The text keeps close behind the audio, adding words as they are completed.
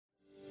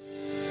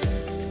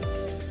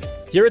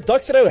Here at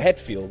Doxa Deo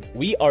Hatfield,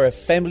 we are a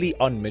family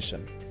on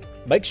mission.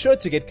 Make sure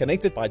to get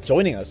connected by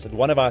joining us at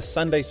one of our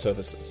Sunday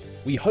services.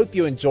 We hope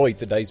you enjoyed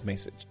today's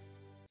message.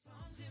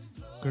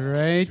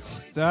 Great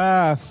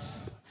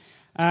stuff.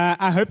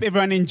 I hope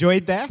everyone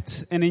enjoyed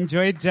that and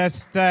enjoyed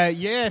just,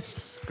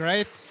 yes,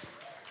 great.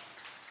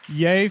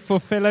 Yay for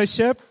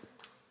fellowship.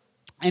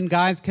 And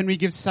guys, can we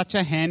give such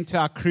a hand to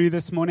our crew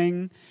this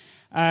morning?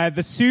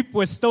 The soup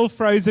was still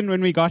frozen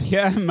when we got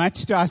here,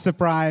 much to our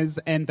surprise,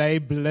 and they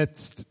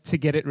blitzed to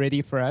get it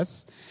ready for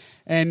us.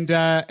 And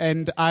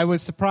I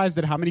was surprised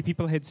at how many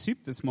people had soup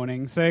this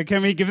morning. So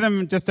can we give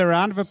them just a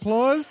round of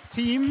applause?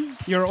 Team,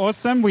 you're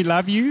awesome. We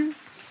love you.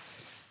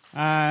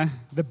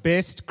 The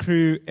best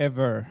crew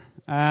ever.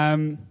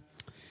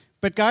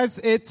 But guys,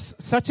 it's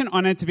such an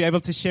honor to be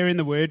able to share in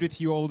the Word with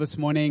you all this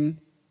morning.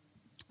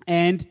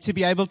 And to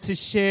be able to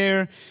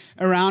share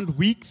around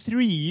week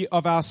 3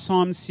 of our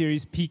Psalm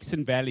series, Peaks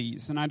and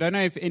Valleys. And I don't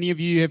know if any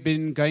of you have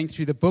been going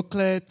through the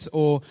booklet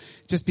or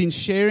just been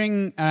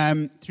sharing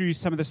through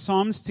some of the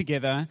Psalms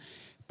together.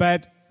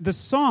 But the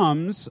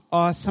Psalms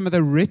are some of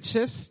the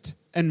richest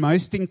and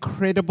most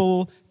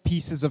incredible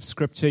pieces of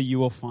Scripture you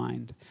will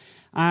find.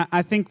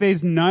 I think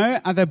there's no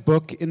other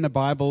book in the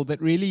Bible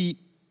that really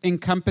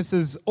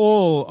encompasses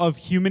all of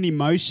human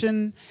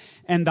emotion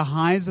and the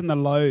highs and the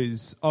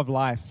lows of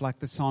life like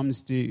the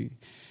Psalms do.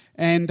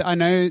 And I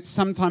know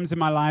sometimes in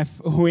my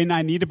life when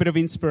I need a bit of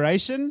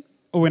inspiration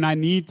or when I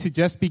need to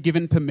just be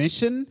given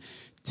permission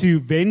to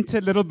vent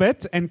a little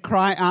bit and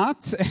cry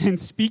out and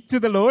speak to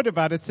the Lord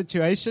about a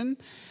situation,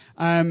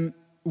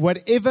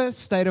 whatever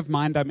state of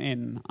mind I'm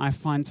in, I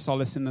find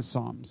solace in the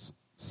Psalms.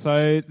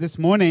 So this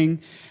morning,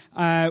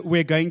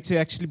 we're going to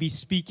actually be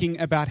speaking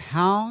about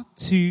how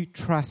to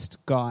trust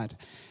God.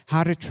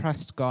 How to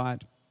trust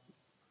God.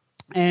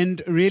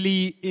 And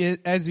really,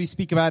 as we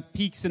speak about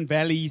peaks and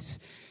valleys,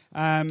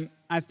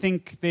 I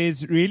think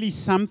there's really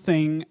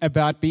something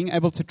about being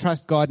able to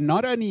trust God,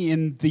 not only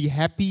in the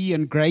happy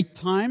and great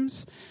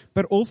times,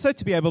 but also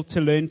to be able to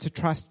learn to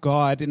trust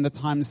God in the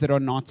times that are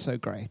not so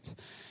great.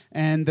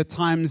 And the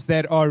times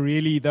that are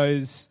really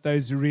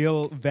those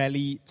real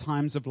valley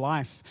times of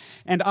life.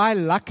 And I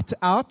lucked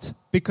out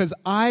because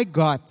I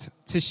got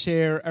to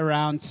share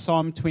around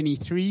Psalm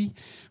 23,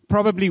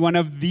 probably one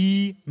of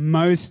the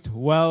most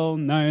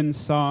well-known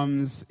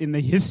Psalms in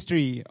the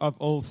history of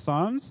all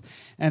Psalms.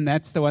 And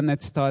that's the one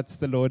that starts,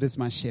 "The Lord is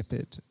my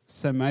shepherd."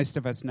 So most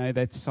of us know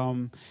that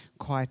Psalm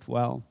quite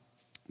well.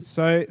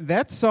 So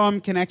that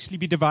Psalm can actually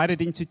be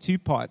divided into 2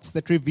 parts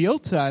that reveal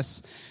to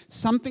us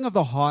something of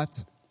the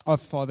heart of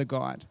Father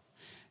God.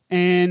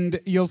 And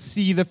you'll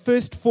see the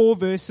first 4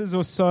 verses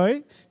or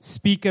so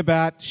speak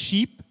about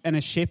sheep and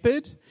a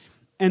shepherd.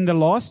 And the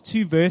last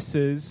 2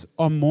 verses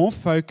are more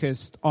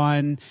focused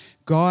on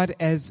God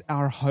as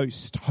our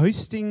host,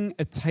 hosting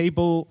a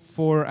table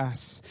for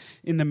us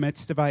in the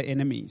midst of our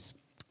enemies.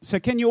 So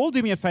can you all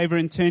do me a favor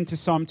and turn to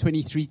Psalm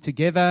 23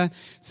 together?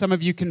 Some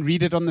of you can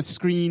read it on the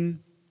screen.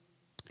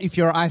 If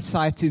your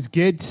eyesight is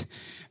good,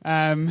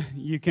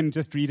 you can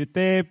just read it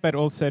there, but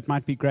also it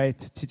might be great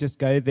to just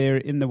go there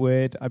in the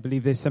Word. I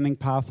believe there's something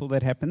powerful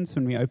that happens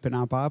when we open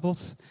our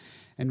Bibles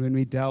and when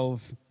we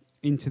delve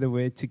into the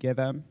Word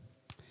together.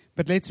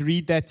 But let's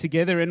read that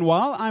together. And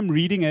while I'm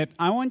reading it,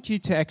 I want you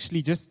to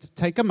actually just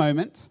take a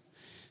moment.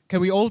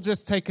 Can we all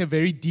just take a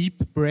very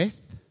deep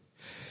breath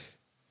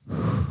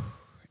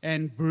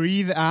and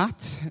breathe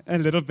out a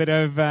little bit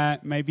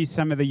of maybe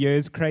some of the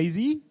years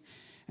crazy?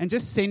 And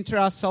just center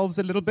ourselves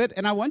a little bit.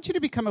 And I want you to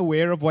become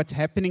aware of what's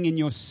happening in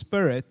your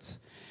spirit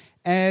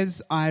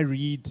as I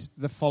read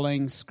the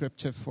following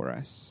scripture for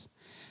us.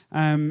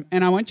 And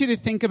I want you to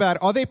think about,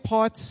 are there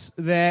parts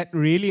that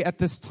really at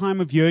this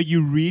time of year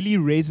you really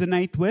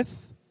resonate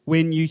with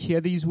when you hear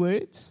these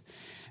words?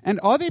 And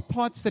are there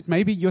parts that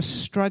maybe you're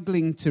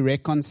struggling to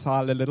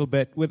reconcile a little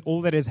bit with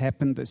all that has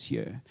happened this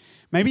year?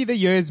 Maybe the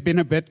year has been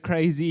a bit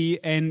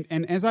crazy, and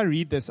as I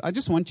read this, I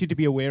just want you to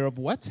be aware of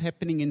what's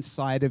happening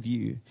inside of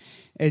you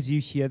as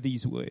you hear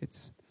these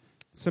words.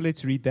 So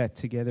let's read that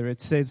together.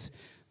 It says,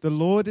 "The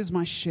Lord is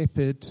my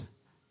shepherd,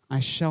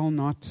 I shall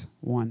not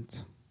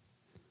want.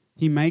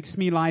 He makes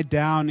me lie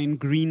down in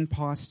green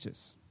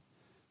pastures.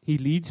 He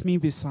leads me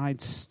beside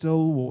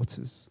still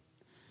waters.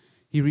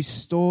 He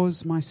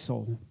restores my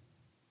soul.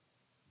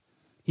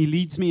 He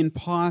leads me in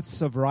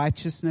paths of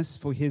righteousness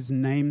for his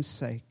name's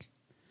sake.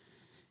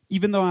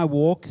 Even though I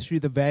walk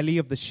through the valley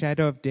of the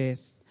shadow of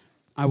death,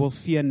 I will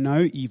fear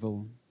no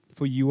evil,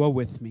 for you are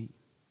with me.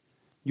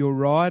 Your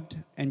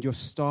rod and your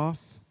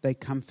staff, they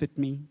comfort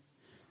me.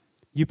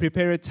 You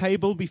prepare a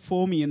table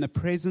before me in the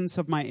presence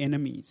of my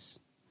enemies.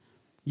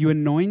 You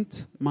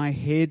anoint my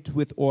head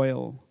with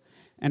oil,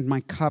 and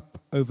my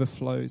cup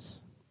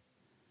overflows.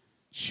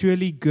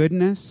 Surely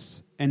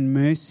goodness and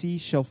mercy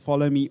shall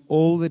follow me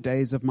all the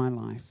days of my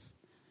life,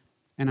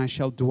 and I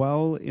shall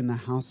dwell in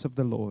the house of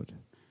the Lord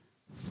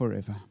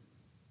forever."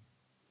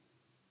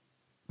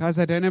 Guys,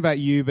 I don't know about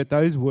you, but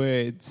those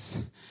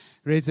words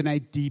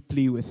resonate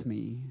deeply with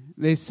me.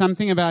 There's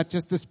something about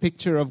just this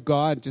picture of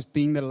God just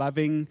being the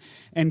loving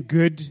and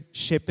good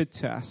shepherd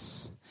to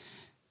us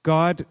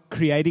God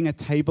creating a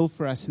table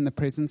for us in the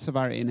presence of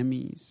our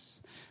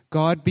enemies,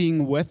 God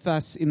being with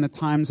us in the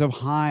times of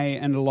high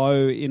and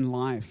low in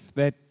life,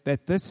 that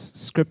this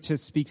scripture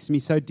speaks to me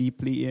so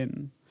deeply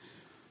in.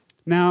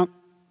 Now,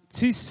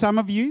 to some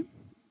of you,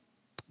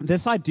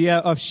 this idea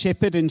of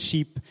shepherd and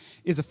sheep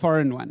is a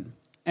foreign one.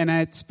 And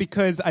it's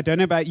because, I don't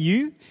know about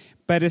you,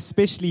 but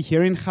especially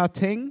here in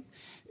Gauteng,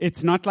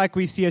 it's not like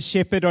we see a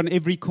shepherd on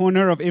every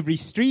corner of every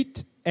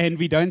street, and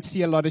we don't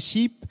see a lot of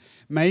sheep,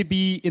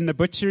 maybe in the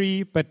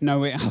butchery, but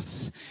nowhere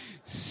else.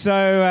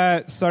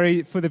 So,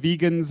 sorry for the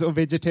vegans or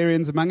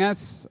vegetarians among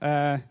us.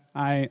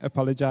 I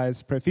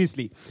apologize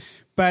profusely.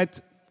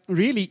 But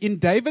really, in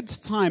David's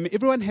time,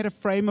 everyone had a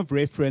frame of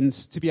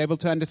reference to be able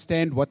to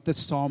understand what the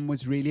psalm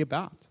was really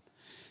about.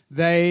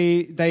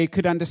 They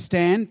could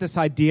understand this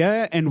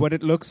idea and what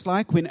it looks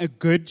like when a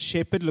good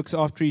shepherd looks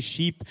after his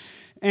sheep.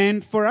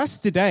 And for us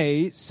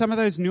today, some of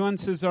those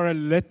nuances are a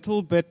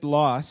little bit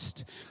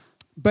lost.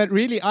 But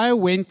really, I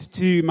went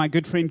to my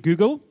good friend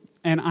Google,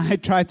 and I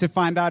tried to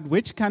find out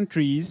which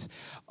countries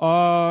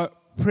are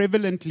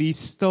prevalently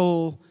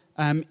still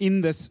in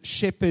this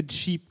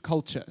shepherd-sheep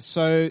culture.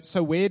 So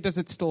where does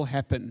it still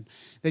happen?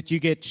 That you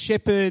get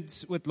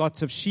shepherds with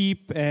lots of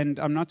sheep, and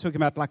I'm not talking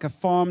about like a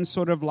farm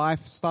sort of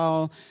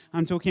lifestyle.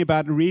 I'm talking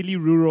about really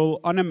rural,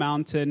 on a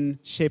mountain,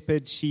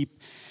 shepherd sheep.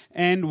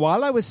 And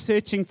while I was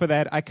searching for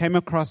that, I came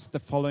across the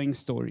following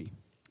story.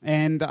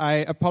 And I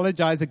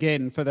apologize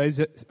again for those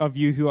of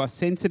you who are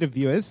sensitive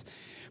viewers.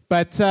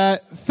 But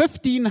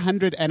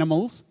 1,500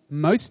 animals,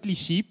 mostly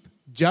sheep,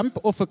 jump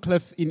off a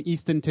cliff in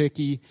eastern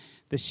Turkey.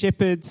 The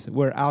shepherds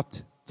were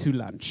out to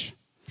lunch.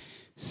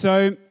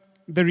 So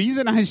the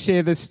reason I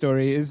share this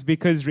story is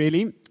because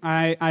really,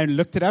 I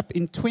looked it up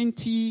in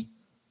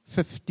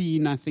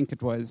 2015, I think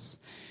it was.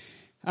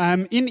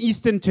 In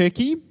eastern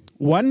Turkey,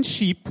 one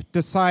sheep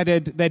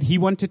decided that he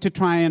wanted to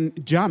try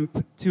and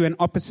jump to an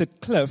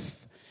opposite cliff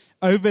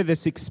over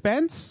this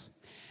expanse.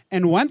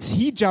 And once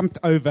he jumped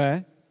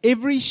over,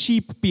 every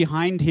sheep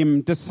behind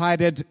him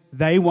decided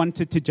they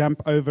wanted to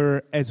jump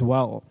over as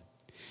well.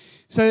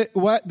 So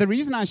the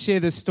reason I share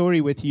this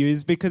story with you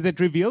is because it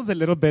reveals a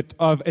little bit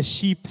of a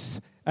sheep's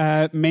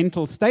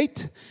mental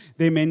state,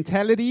 their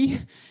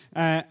mentality,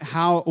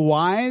 how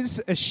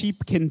wise a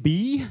sheep can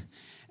be,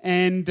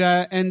 and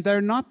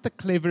they're not the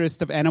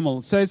cleverest of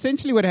animals. So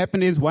essentially what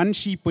happened is one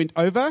sheep went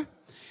over,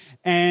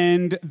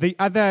 and the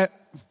other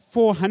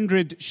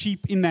 400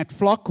 sheep in that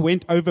flock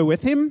went over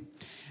with him.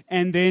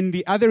 And then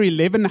the other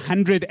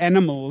 1,100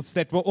 animals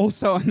that were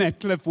also on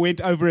that cliff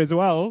went over as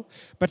well.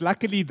 But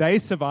luckily they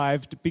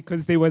survived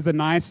because there was a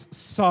nice,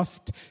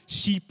 soft,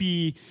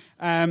 sheepy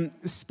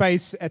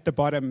space at the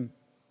bottom.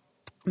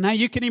 Now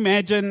you can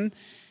imagine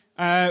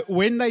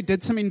when they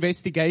did some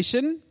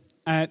investigation,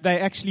 they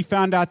actually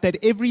found out that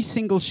every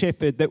single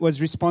shepherd that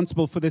was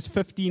responsible for this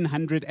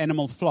 1,500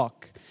 animal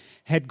flock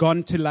had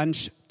gone to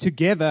lunch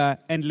together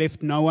and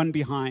left no one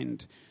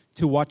behind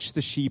to watch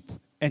the sheep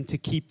and to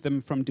keep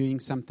them from doing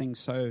something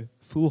so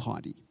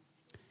foolhardy.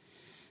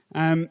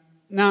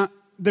 Now,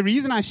 the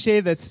reason I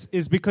share this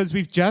is because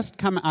we've just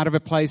come out of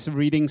a place of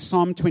reading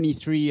Psalm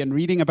 23 and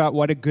reading about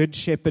what a good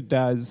shepherd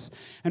does.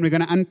 And we're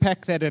going to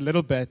unpack that a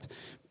little bit.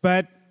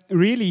 But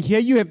really, here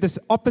you have this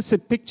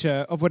opposite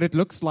picture of what it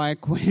looks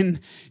like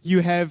when you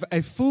have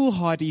a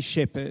foolhardy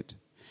shepherd.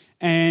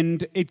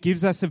 And it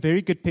gives us a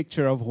very good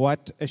picture of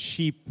what a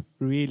sheep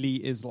really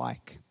is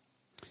like.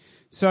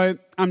 So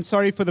I'm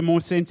sorry for the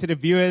more sensitive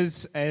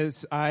viewers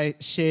as I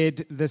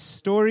shared this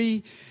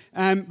story,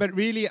 but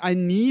really I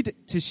need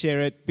to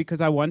share it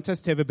because I want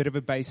us to have a bit of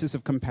a basis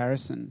of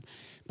comparison.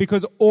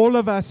 Because all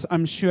of us,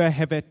 I'm sure,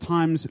 have at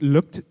times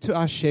looked to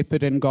our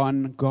shepherd and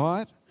gone,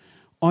 God,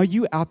 are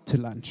you out to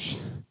lunch?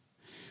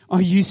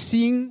 Are you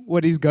seeing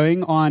what is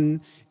going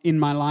on in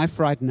my life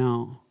right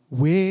now?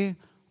 Where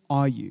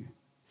are you?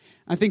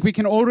 I think we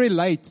can all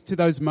relate to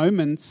those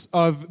moments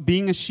of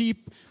being a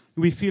sheep,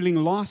 we're feeling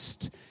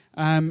lost,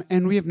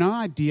 and we have no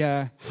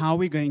idea how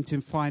we're going to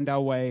find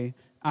our way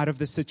out of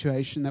the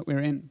situation that we're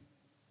in.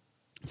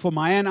 For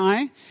Maya and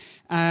I,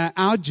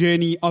 our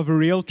journey of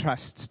real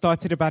trust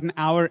started about an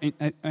hour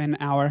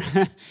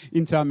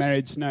into our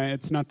marriage. No,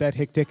 it's not that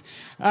hectic.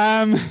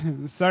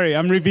 Sorry,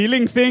 I'm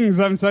revealing things.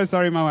 I'm so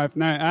sorry, my wife.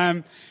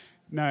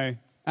 No.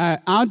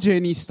 Our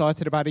journey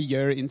started about a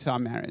year into our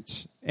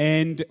marriage.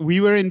 And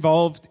we were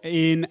involved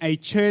in a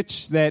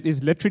church that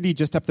is literally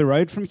just up the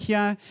road from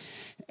here.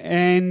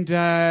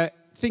 And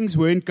things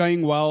weren't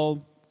going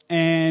well,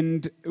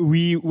 and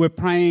we were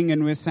praying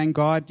and we were saying,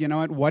 God, you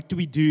know what do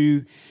we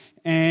do?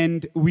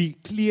 And we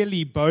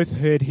clearly both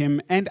heard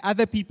him, and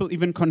other people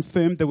even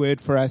confirmed the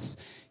word for us.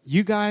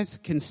 You guys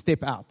can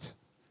step out.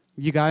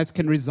 You guys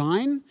can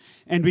resign.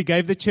 And we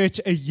gave the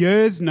church a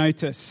year's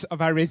notice of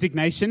our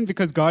resignation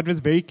because God was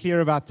very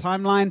clear about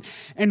timeline.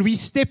 And we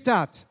stepped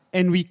out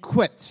and we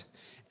quit.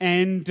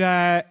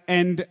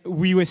 And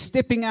we were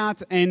stepping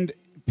out, and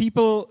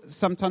people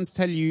sometimes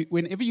tell you,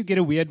 whenever you get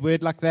a weird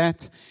word like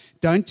that,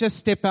 don't just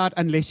step out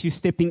unless you're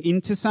stepping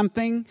into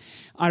something.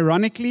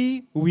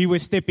 Ironically, we were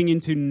stepping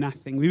into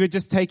nothing. We were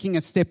just taking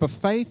a step of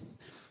faith,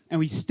 and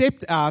we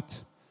stepped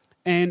out.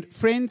 And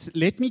friends,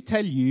 let me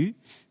tell you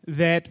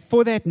that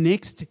for that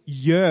next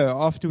year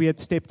after we had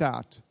stepped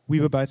out,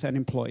 we were both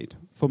unemployed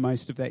for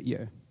most of that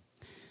year.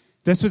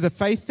 This was a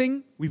faith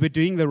thing. We were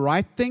doing the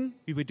right thing.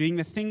 We were doing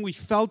the thing we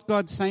felt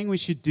God saying we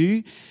should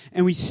do.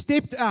 And we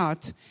stepped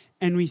out,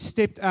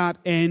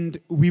 and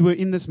we were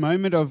in this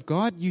moment of,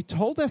 God, you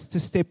told us to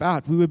step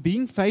out. We were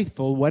being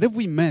faithful. What have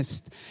we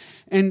missed?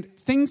 And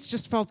things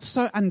just felt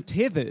so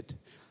untethered.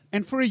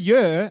 And for a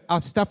year,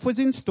 our stuff was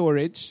in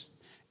storage,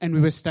 and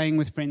we were staying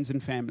with friends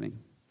and family.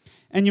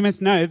 And you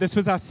must know, this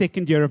was our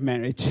second year of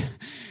marriage.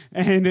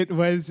 And it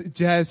was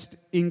just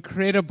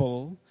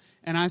incredible.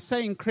 And I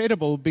say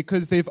incredible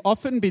because there have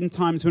often been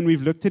times when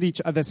we've looked at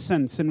each other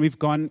since and we've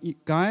gone,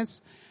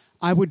 guys,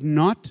 I would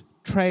not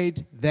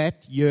trade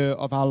that year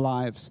of our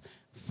lives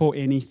for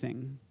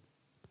anything.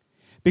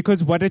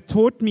 Because what it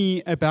taught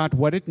me about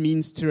what it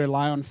means to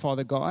rely on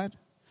Father God,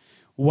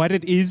 what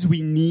it is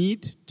we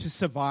need to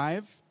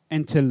survive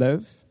and to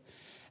live,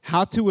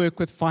 how to work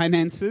with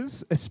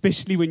finances,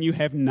 especially when you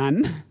have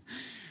none,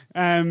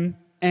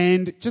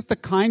 and just the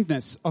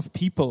kindness of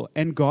people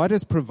and God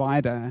as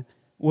provider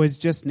was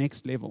just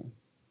next level.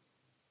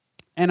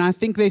 And I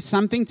think there's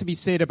something to be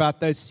said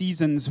about those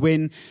seasons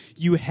when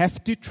you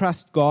have to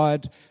trust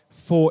God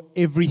for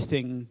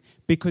everything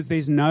because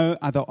there's no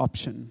other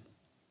option.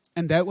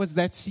 And that was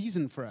that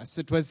season for us.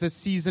 It was the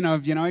season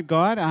of,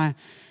 God,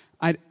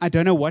 I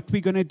don't know what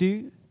we're going to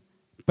do,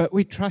 but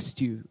we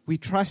trust you. We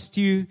trust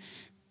you.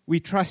 We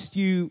trust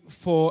you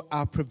for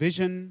our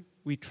provision.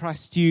 We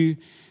trust you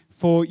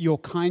for your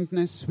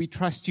kindness. We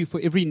trust you for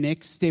every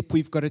next step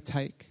we've got to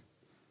take.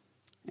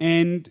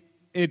 And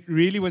it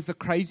really was the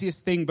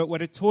craziest thing, but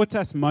what it taught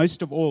us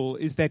most of all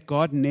is that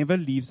God never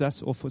leaves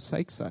us or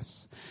forsakes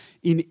us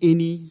in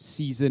any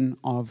season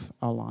of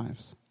our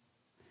lives.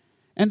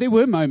 And there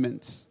were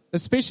moments,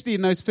 especially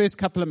in those first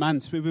couple of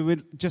months, where we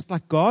were just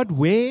like, God,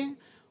 where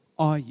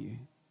are you?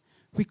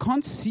 We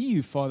can't see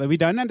you, Father. We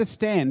don't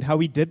understand how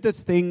we did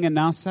this thing, and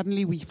now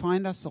suddenly we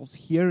find ourselves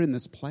here in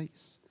this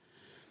place.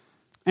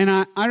 And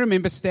I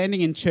remember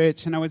standing in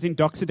church, and I was in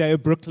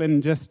Doxodeo,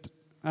 Brooklyn,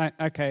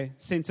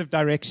 sense of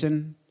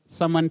direction.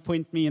 Someone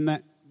point me in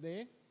that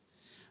there.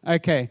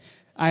 Okay,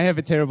 I have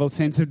a terrible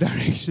sense of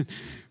direction.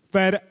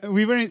 But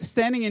we were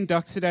standing in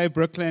Doxodeo,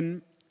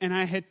 Brooklyn, and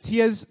I had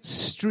tears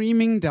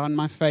streaming down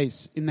my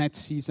face in that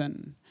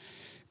season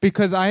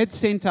because I had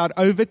sent out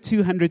over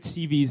 200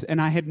 CVs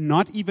and I had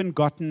not even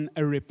gotten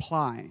a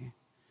reply,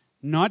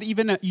 not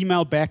even an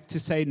email back to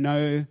say,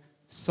 no,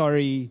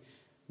 sorry,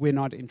 we're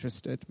not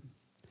interested.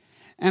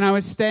 And I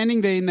was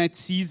standing there in that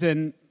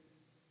season.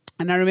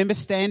 And I remember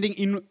standing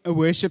in a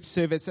worship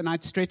service and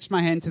I'd stretched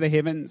my hand to the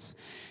heavens.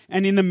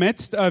 And in the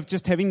midst of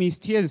just having these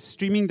tears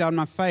streaming down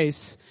my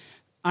face,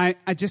 I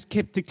just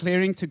kept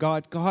declaring to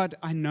God, God,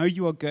 I know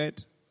you are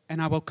good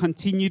and I will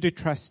continue to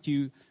trust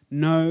you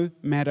no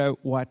matter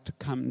what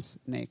comes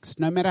next.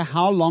 No matter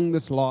how long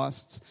this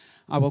lasts,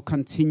 I will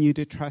continue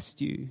to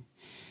trust you.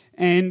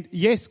 And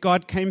yes,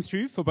 God came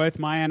through for both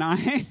Maya and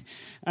I.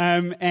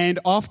 And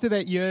after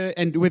that year,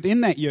 and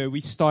within that year, we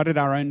started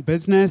our own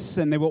business.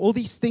 And there were all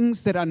these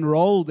things that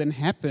unrolled and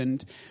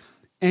happened.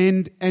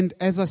 And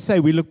as I say,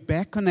 we look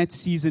back on that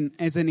season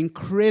as an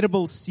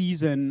incredible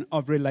season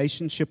of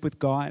relationship with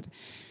God.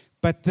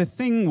 But the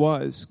thing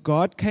was,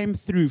 God came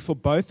through for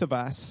both of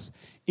us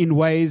in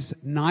ways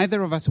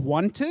neither of us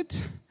wanted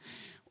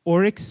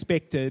or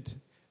expected.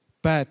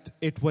 But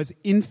it was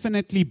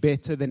infinitely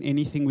better than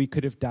anything we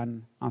could have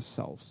done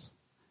ourselves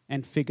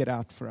and figured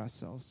out for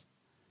ourselves.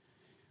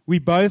 We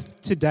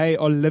both today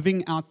are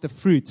living out the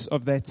fruits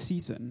of that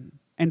season.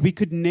 And we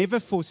could never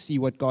foresee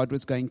what God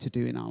was going to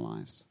do in our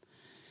lives.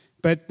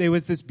 But there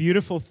was this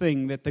beautiful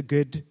thing that the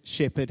Good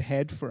Shepherd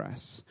had for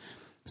us.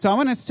 So I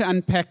want us to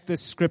unpack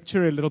this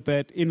scripture a little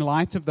bit in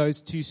light of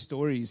those two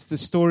stories. The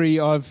story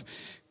of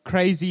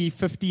crazy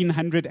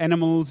 1,500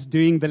 animals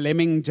doing the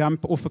lemming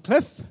jump off a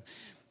cliff.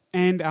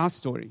 And our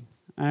story,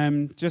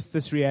 just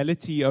this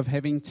reality of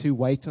having to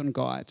wait on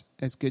God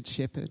as Good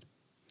Shepherd.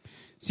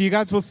 So you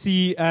guys will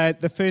see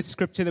the first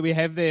scripture that we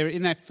have there.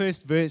 In that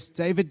first verse,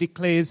 David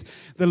declares,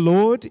 the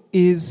Lord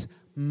is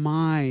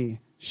my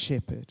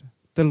shepherd.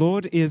 The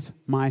Lord is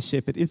my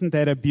shepherd. Isn't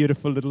that a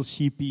beautiful little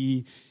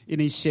sheepy in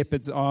his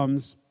shepherd's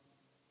arms?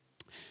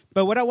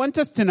 But what I want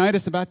us to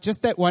notice about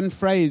just that one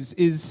phrase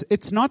is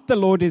it's not the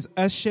Lord is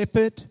a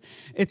shepherd.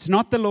 It's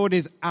not the Lord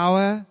is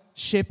our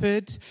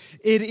shepherd.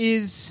 It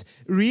is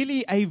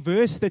really a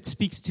verse that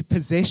speaks to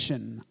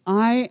possession.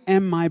 I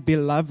am my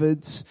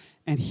beloved's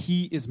and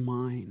he is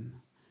mine.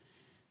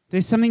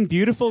 There's something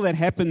beautiful that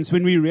happens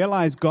when we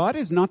realize God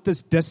is not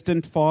this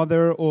distant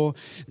father or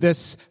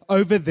this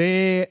over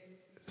there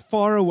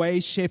far away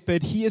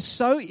shepherd. He is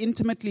so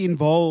intimately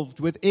involved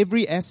with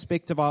every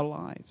aspect of our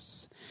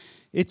lives.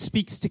 It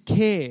speaks to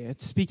care.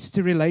 It speaks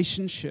to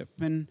relationship.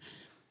 And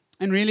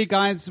really,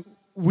 guys,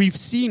 we've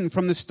seen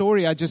from the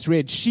story I just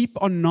read, sheep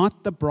are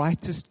not the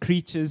brightest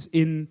creatures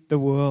in the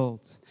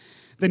world.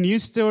 The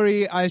news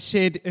story I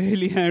shared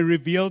earlier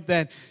revealed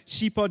that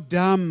sheep are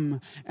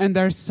dumb and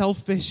they're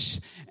selfish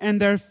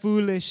and they're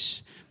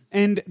foolish.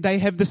 And they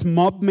have this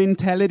mob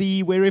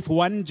mentality where if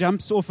one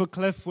jumps off a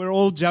cliff, we're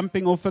all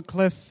jumping off a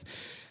cliff.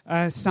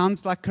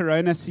 Sounds like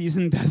Corona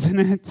season, doesn't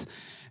it?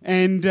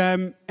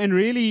 And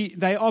really,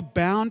 they are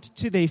bound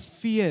to their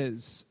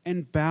fears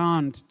and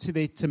bound to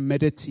their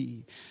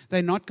timidity.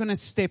 They're not going to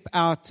step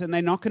out and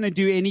they're not going to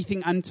do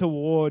anything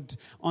untoward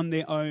on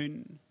their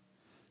own.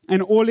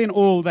 And all in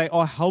all, they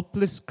are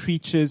helpless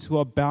creatures who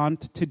are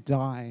bound to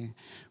die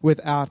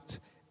without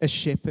a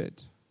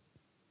shepherd.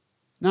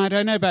 Now, I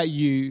don't know about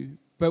you,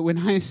 but when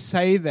I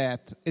say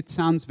that, it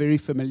sounds very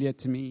familiar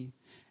to me.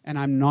 And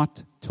I'm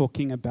not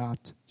talking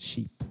about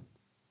sheep.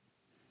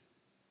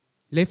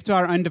 Left to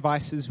our own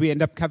devices, we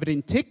end up covered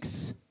in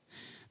ticks,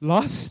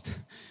 lost,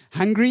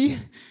 hungry,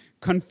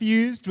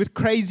 confused, with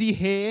crazy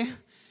hair,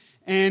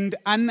 and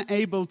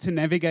unable to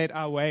navigate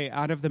our way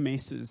out of the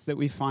messes that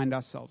we find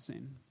ourselves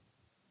in.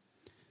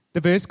 The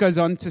verse goes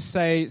on to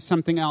say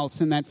something else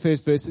in that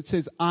first verse. It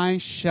says, I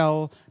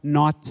shall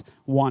not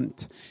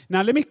want.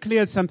 Now, let me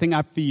clear something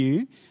up for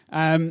you.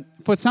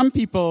 For some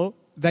people,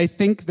 they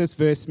think this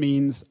verse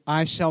means,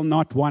 I shall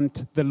not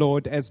want the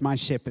Lord as my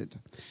shepherd.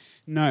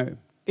 No,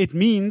 it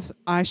means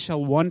I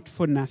shall want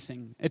for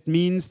nothing. It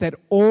means that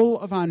all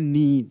of our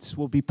needs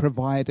will be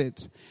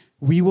provided.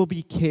 We will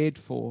be cared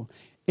for.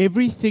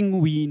 Everything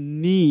we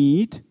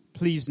need,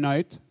 please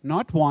note,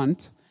 not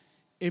want,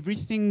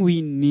 everything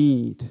we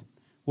need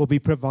will be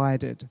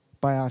provided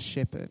by our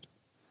shepherd.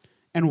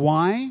 And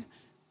why?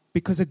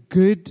 Because a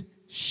good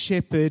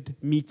shepherd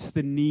meets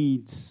the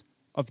needs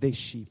of their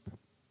sheep.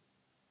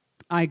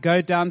 I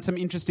go down some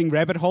interesting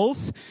rabbit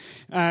holes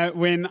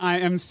when I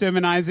am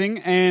sermonizing,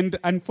 and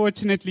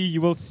unfortunately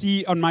you will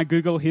see on my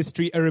Google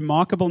history a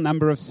remarkable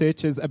number of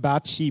searches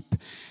about sheep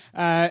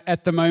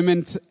at the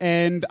moment,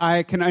 and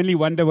I can only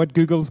wonder what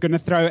Google's going to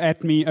throw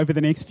at me over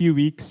the next few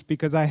weeks,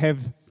 because I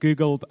have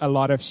Googled a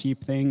lot of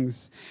sheep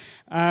things.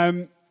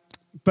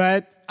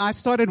 But I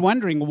started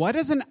wondering, what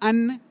does an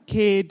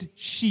uncared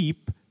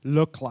sheep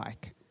look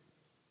like?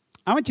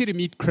 I want you to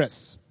meet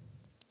Chris.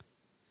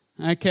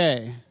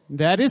 Okay,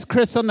 that is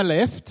Chris on the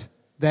left.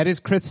 That is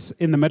Chris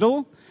in the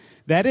middle.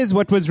 That is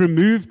what was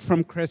removed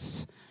from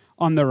Chris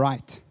on the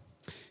right.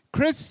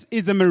 Chris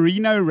is a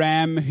merino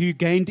ram who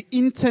gained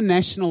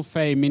international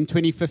fame in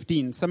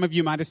 2015. Some of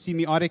you might have seen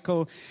the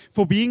article,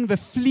 for being the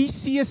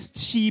fleeciest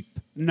sheep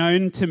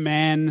known to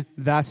man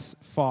thus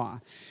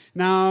far.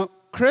 Now,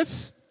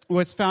 Chris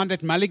was found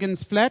at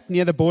Mulligan's Flat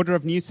near the border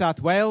of New South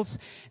Wales,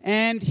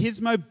 and his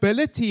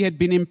mobility had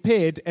been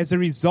impaired as a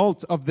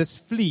result of this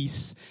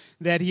fleece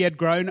that he had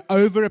grown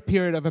over a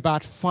period of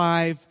about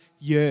 5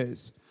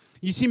 years.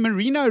 You see,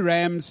 merino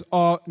rams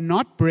are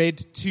not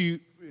bred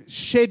to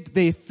shed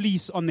their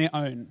fleece on their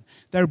own.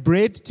 They're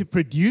bred to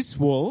produce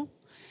wool,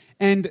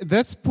 and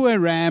this poor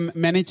ram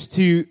managed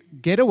to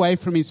get away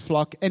from his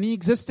flock, and he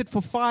existed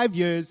for 5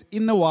 years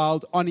in the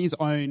wild on his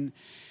own.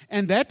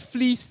 And that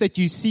fleece that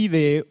you see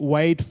there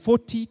weighed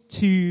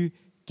 42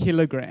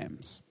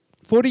 kilograms.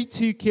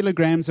 42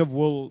 kilograms of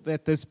wool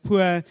that this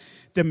poor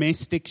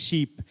domestic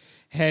sheep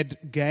had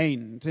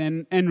gained.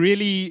 And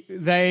really,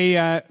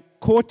 they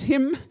caught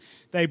him,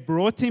 they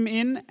brought him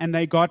in, and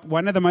they got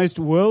one of the most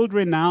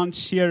world-renowned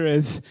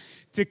shearers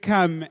to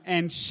come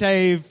and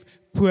shave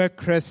poor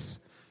Chris.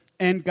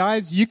 And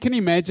guys, you can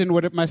imagine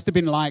what it must have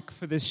been like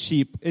for this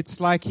sheep. It's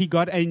like he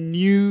got a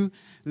new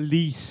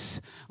lease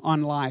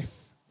on life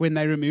when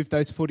they removed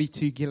those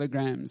 42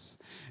 kilograms.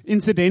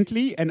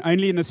 Incidentally, and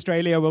only in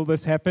Australia will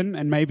this happen,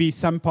 and maybe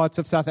some parts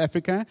of South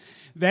Africa,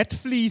 that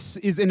fleece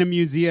is in a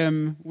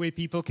museum where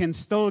people can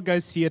still go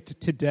see it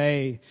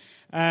today.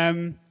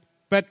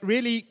 But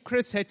really,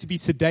 Chris had to be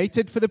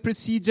sedated for the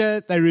procedure.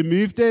 They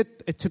removed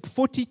it. It took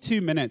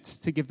 42 minutes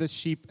to give this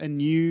sheep a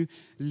new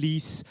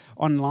lease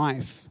on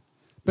life.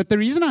 But the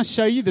reason I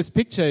show you this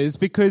picture is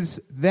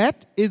because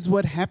that is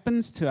what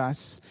happens to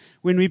us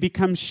when we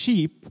become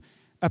sheep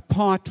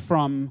apart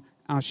from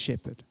our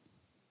shepherd.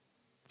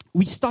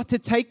 We start to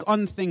take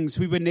on things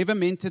we were never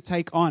meant to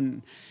take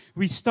on.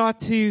 We start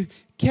to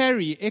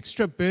carry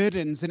extra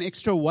burdens and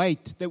extra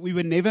weight that we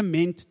were never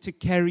meant to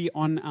carry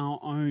on our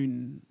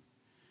own.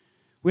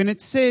 When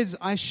it says,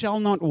 I shall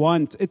not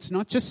want, it's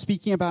not just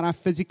speaking about our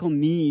physical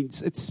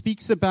needs. It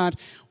speaks about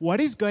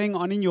what is going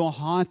on in your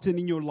heart and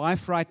in your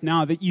life right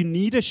now that you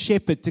need a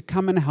shepherd to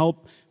come and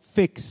help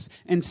fix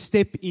and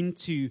step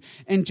into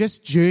and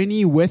just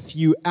journey with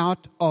you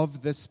out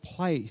of this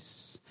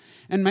place.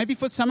 And maybe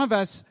for some of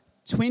us,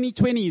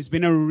 2020 has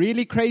been a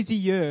really crazy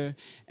year,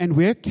 and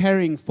we're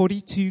carrying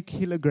 42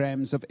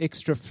 kilograms of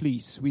extra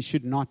fleece we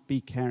should not be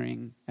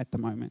carrying at the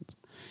moment.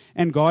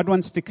 And God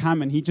wants to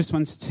come, and He just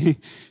wants to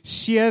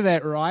shear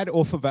that right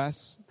off of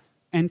us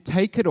and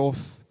take it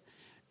off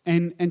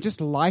and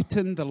just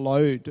lighten the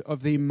load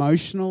of the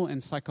emotional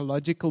and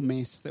psychological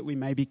mess that we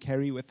maybe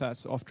carry with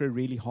us after a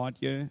really hard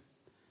year.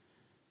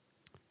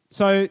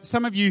 So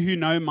some of you who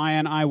know Maya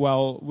and I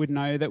well would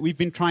know that we've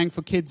been trying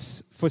for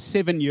kids for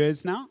 7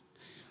 years now.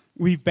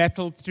 We've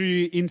battled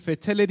through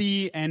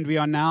infertility, and we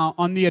are now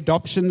on the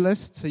adoption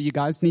list, so you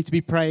guys need to be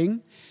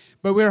praying.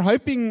 But we're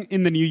hoping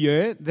in the new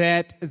year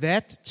that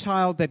that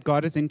child that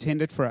God has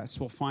intended for us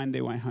will find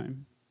their way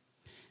home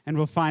and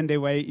will find their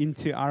way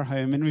into our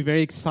home, and we're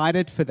very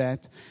excited for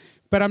that.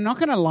 But I'm not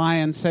going to lie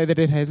and say that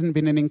it hasn't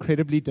been an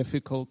incredibly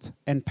difficult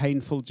and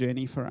painful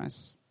journey for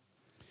us.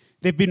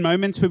 There have been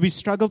moments where we've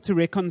struggled to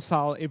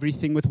reconcile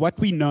everything with what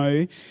we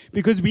know,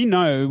 because we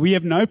know we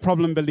have no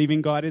problem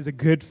believing God is a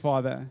good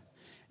Father,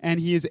 and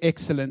He is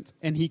excellent,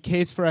 and He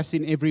cares for us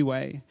in every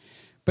way.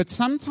 But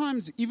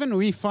sometimes even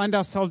we find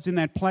ourselves in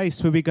that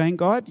place where we're going,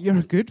 God, you're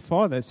a good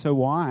Father, so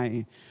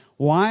why?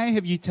 Why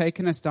have you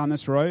taken us down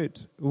this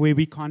road where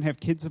we can't have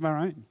kids of our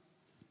own?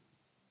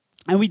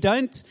 And we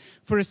don't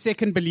for a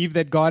second believe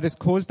that God has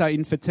caused our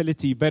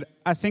infertility, but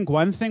I think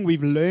one thing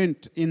we've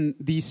learned in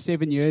these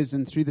 7 years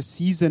and through the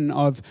season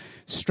of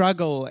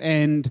struggle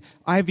and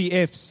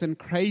IVFs and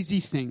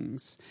crazy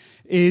things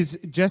is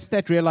just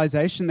that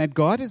realization that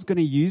God is going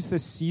to use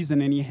this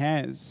season, and He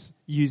has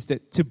used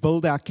it to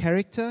build our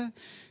character,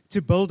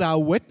 to build our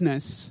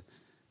witness,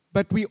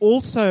 but we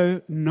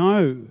also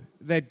know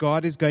that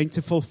God is going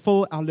to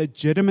fulfill our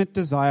legitimate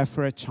desire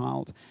for a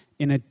child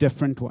in a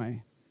different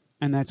way.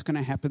 And that's going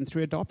to happen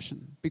through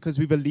adoption, because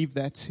we believe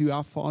that's who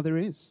our Father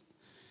is.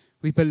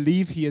 We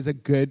believe He is a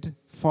good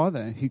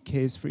Father who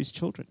cares for His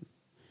children.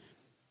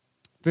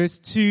 Verse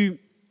 2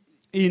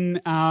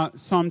 in our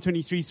Psalm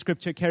 23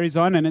 scripture carries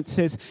on, and it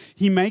says,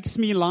 He makes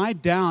me lie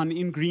down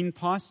in green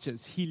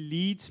pastures. He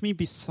leads me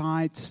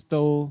beside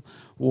still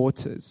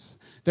waters.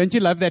 Don't you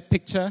love that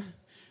picture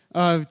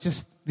of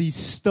just these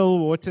still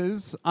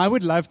waters? I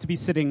would love to be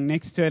sitting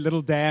next to a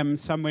little dam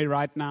somewhere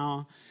right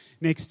now,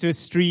 next to a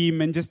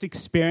stream, and just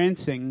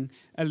experiencing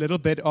a little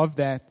bit of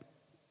that.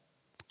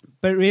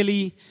 But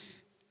really,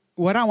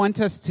 what I want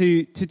us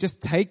to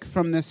just take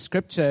from this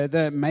scripture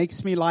that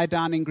makes me lie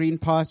down in green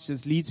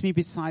pastures, leads me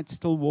beside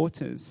still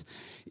waters,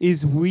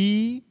 is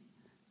we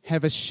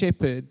have a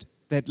shepherd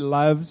that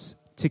loves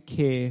to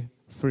care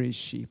for his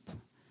sheep.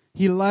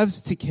 He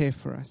loves to care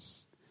for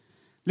us.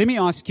 Let me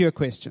ask you a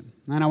question.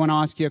 And I want to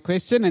ask you a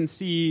question and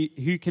see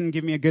who can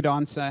give me a good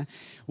answer.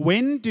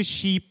 When do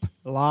sheep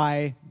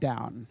lie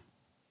down?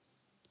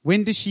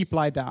 When do sheep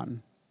lie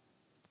down?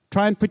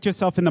 Try and put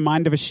yourself in the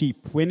mind of a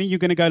sheep. When are you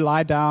going to go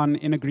lie down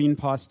in a green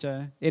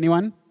pasture?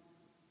 Anyone?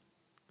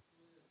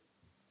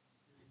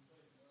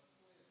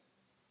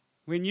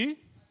 When you?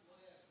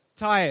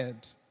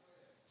 Tired.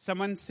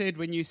 Someone said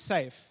when you're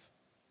safe.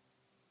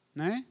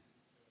 No?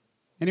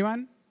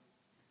 Anyone?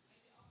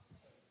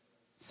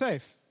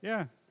 Safe,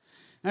 yeah.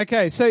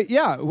 Okay, so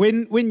yeah,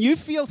 when you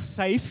feel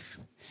safe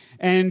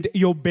and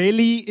your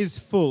belly is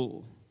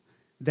full,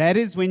 that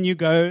is when you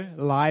go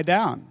lie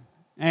down.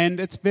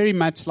 And it's very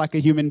much like a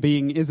human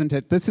being, isn't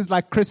it? This is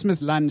like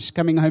Christmas lunch,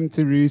 coming home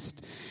to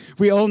roost.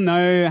 We all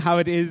know how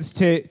it is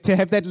to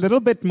have that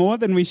little bit more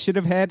than we should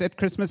have had at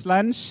Christmas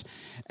lunch.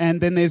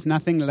 And then there's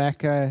nothing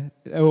lacquer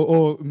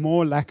or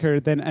more lacquer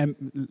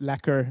than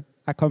lacquer.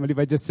 I can't believe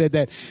I just said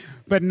that.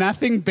 But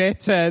nothing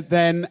better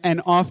than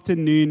an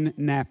afternoon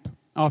nap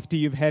after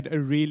you've had a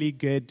really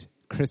good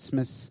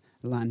Christmas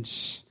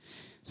lunch.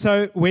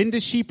 So when do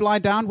sheep lie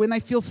down? When they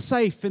feel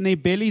safe and their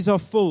bellies are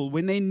full,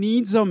 when their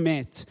needs are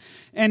met.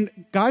 And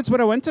guys,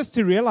 what I want us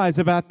to realize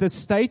about this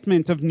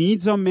statement of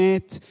needs are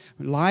met,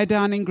 lie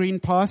down in green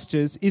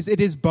pastures, is it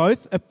is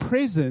both a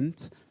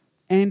present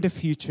and a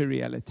future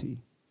reality.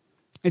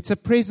 It's a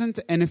present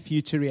and a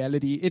future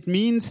reality. It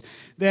means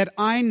that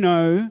I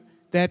know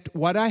that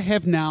what I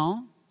have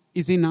now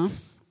is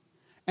enough,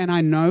 and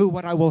I know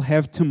what I will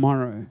have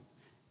tomorrow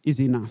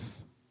is enough.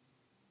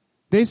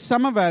 There's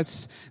some of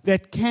us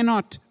that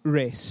cannot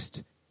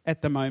rest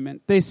at the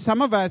moment. There's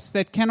some of us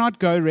that cannot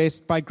go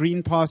rest by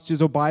green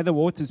pastures or by the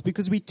waters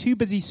because we're too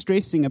busy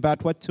stressing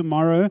about what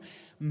tomorrow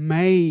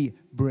may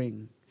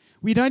bring.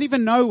 We don't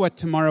even know what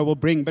tomorrow will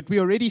bring, but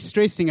we're already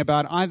stressing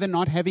about either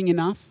not having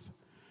enough,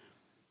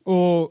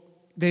 or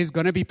there's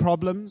going to be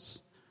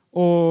problems,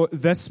 or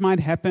this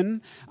might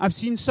happen. I've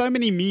seen so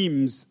many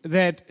memes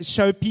that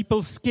show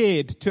people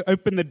scared to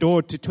open the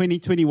door to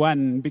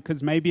 2021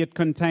 because maybe it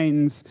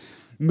contains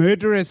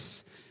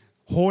murderous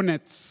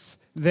hornets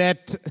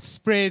that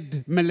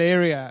spread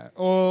malaria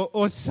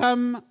or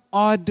some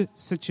odd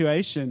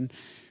situation.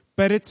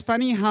 But it's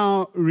funny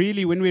how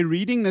really when we're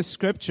reading the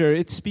scripture,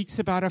 it speaks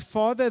about a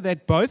Father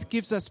that both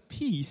gives us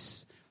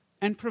peace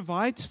and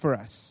provides for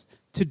us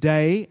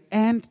today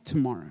and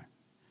tomorrow.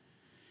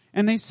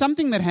 And there's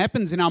something that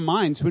happens in our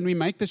minds when we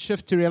make the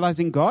shift to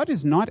realizing God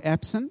is not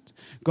absent.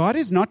 God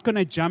is not going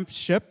to jump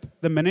ship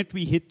the minute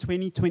we hit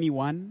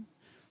 2021.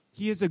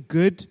 He is a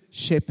good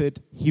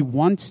shepherd. He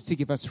wants to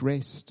give us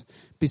rest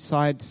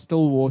beside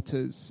still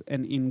waters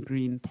and in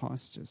green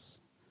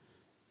pastures.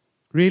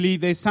 Really,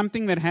 there's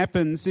something that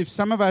happens if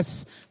some of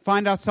us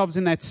find ourselves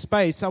in that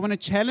space. I want to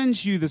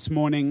challenge you this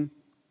morning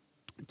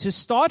to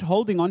start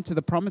holding on to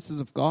the promises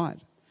of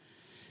God.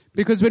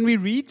 Because when we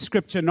read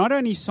Scripture, not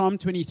only Psalm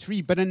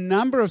 23, but a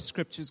number of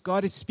Scriptures,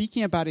 God is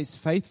speaking about His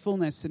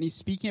faithfulness and He's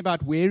speaking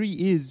about where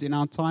He is in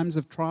our times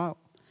of trial.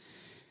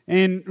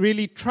 And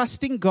really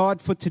trusting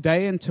God for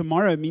today and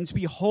tomorrow means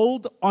we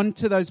hold on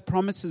to those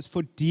promises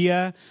for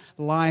dear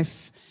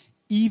life,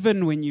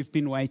 even when you've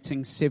been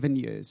waiting 7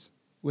 years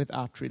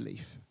without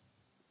relief.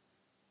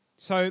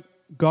 So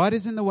God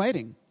is in the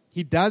waiting.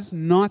 He does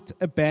not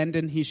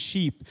abandon his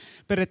sheep.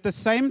 But at the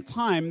same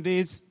time,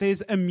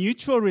 there's a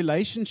mutual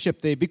relationship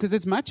there, because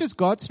as much as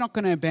God's not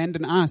going to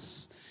abandon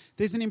us,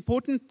 there's an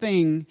important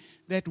thing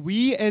that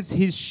we as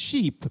his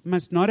sheep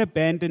must not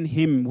abandon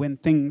him when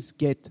things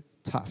get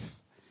tough.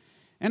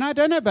 And I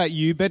don't know about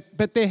you,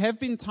 but there have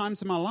been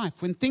times in my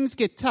life when things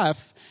get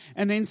tough,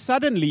 and then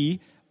suddenly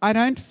I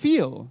don't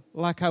feel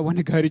like I want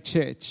to go to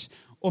church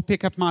or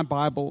pick up my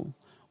Bible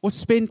or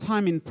spend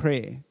time in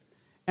prayer.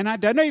 And I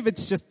don't know if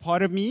it's just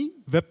part of me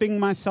whipping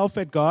myself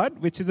at God,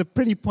 which is a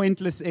pretty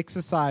pointless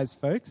exercise,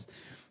 folks.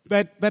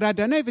 But I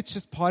don't know if it's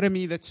just part of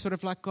me that's sort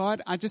of like,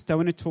 God, I just don't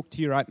want to talk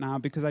to you right now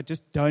because I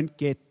just don't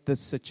get this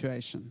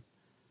situation.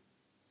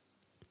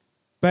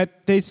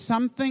 But there's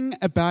something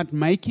about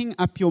making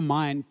up your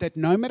mind that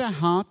no matter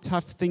how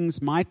tough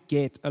things might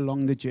get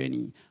along the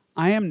journey,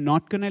 I am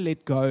not going to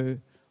let go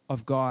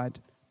of God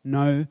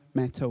no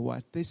matter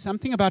what. There's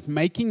something about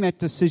making that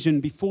decision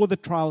before the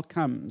trial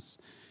comes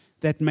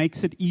that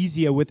makes it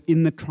easier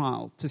within the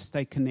trial to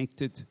stay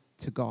connected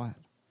to God.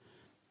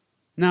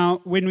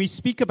 Now, when we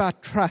speak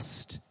about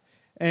trust,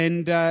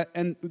 and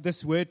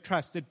this word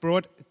trust, it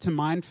brought to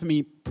mind for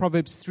me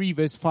Proverbs 3,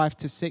 verse 5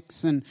 to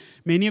 6. And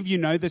many of you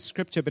know this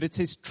scripture, but it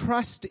says,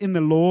 trust in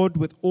the Lord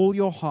with all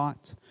your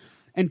heart,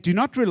 and do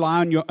not rely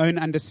on your own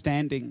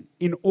understanding.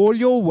 In all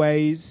your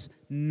ways,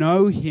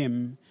 know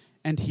him,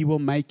 and he will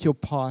make your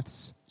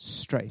paths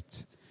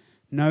straight.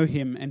 Know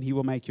him, and he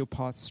will make your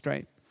paths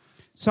straight.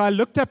 So I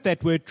looked up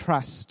that word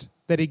trust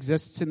that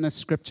exists in the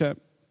scripture,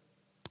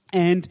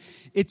 and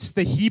it's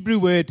the Hebrew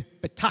word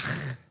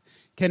betach.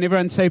 Can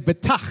everyone say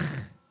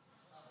betach?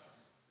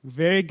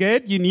 Very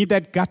good. You need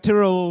that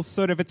guttural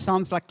sort of, it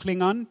sounds like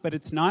Klingon, but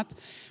it's not.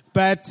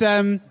 But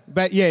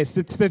yes,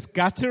 it's this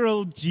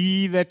guttural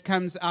G that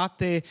comes out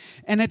there,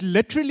 and it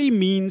literally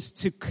means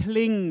to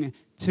cling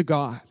to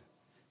God.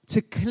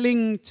 To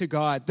cling to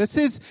God. This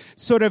is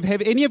sort of,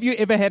 have any of you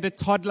ever had a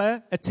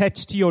toddler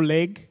attached to your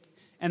leg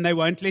and they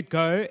won't let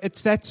go?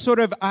 It's that sort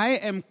of, I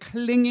am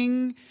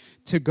clinging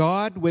to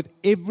God with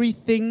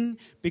everything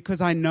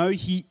because I know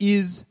he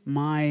is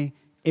my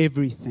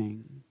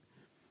everything.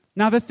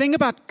 Now, the thing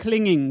about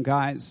clinging,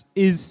 guys,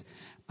 is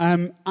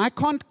I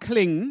can't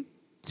cling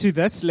to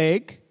this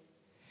leg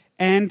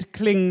and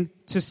cling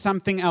to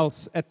something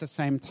else at the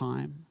same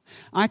time.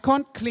 I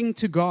can't cling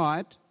to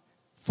God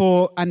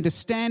for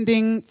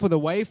understanding, for the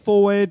way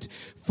forward,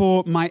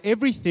 for my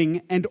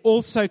everything, and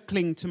also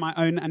cling to my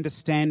own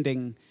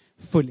understanding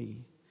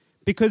fully.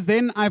 Because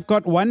then I've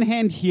got one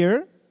hand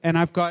here, and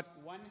I've got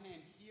one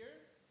hand here,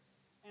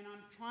 and I'm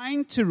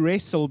trying to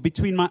wrestle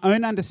between my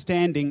own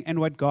understanding and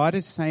what God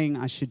is saying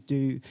I should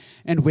do,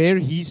 and where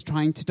he's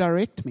trying to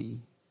direct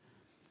me.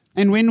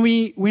 And when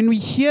we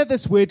hear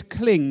this word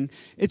cling,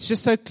 it's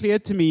just so clear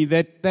to me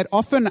that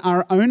often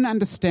our own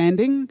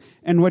understanding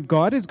and what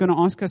God is going to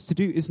ask us to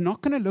do is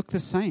not going to look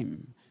the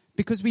same,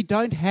 because we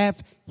don't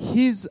have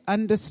his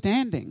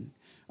understanding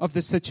of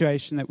the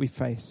situation that we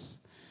face.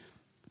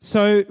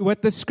 So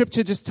what the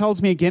scripture just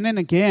tells me again and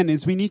again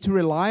is we need to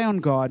rely on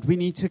God. We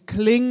need to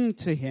cling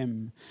to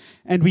him,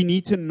 and we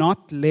need to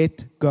not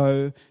let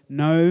go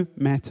no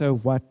matter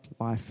what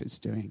life is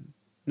doing.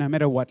 No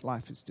matter what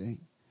life is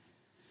doing.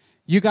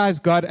 You guys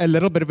got a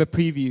little bit of a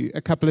preview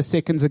a couple of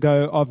seconds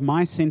ago of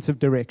my sense of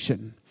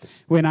direction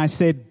when I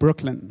said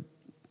Brooklyn.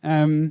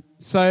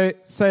 So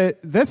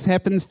this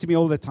happens to me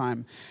all the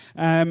time.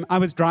 I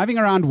was driving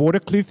around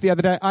Waterkloof the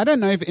other day. I don't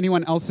know if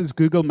anyone else's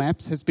Google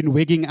Maps has been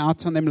wigging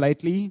out on them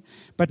lately,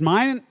 but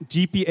my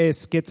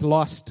GPS gets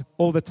lost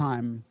all the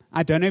time.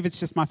 I don't know if it's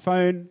just my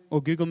phone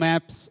or Google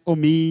Maps or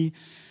me.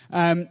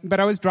 But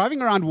I was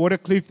driving around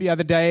Waterkloof the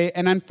other day,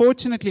 and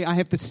unfortunately, I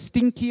have the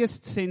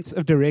stinkiest sense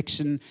of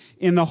direction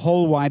in the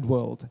whole wide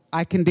world.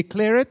 I can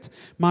declare it.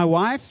 My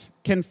wife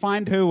can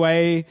find her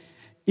way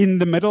in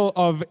the middle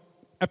of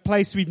a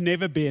place we've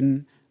never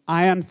been.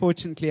 I,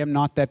 unfortunately, am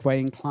not that way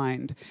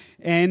inclined.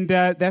 And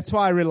that's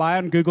why I rely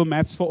on Google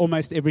Maps for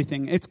almost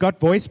everything. It's got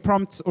voice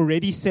prompts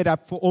already set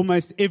up for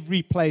almost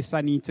every place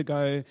I need to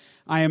go.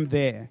 I am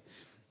there.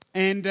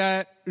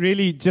 And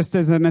really, just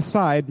as an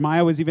aside,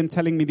 Maya was even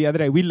telling me the other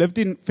day, we lived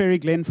in Ferry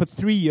Glen for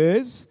 3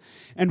 years,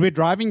 and we're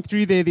driving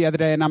through there the other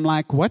day, and I'm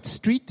like, what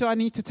street do I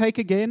need to take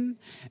again?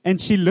 And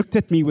she looked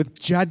at me with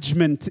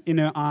judgment in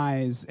her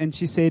eyes, and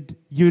she said,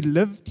 you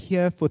lived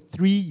here for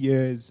 3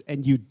 years,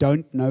 and you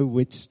don't know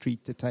which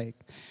street to take.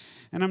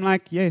 And I'm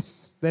like,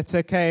 yes, that's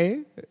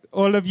okay.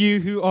 All of you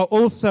who are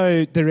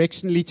also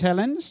directionally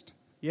challenged,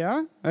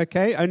 yeah,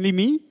 okay, only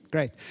me?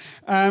 Great.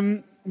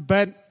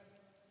 But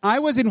I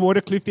was in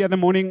Waterkloof the other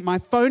morning. My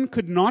phone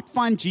could not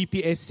find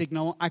GPS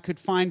signal. I could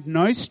find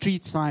no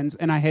street signs,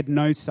 and I had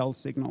no cell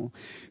signal.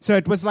 So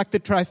it was like the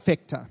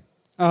trifecta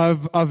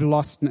of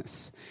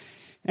lostness.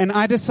 And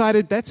I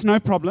decided that's no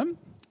problem.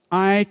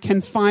 I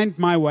can find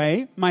my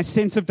way. My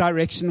sense of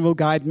direction will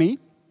guide me.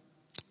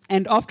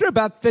 And after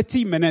about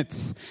 30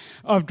 minutes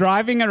of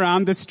driving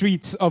around the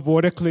streets of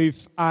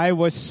Waterkloof, I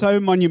was so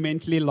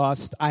monumentally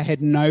lost, I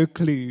had no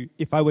clue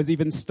if I was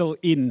even still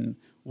in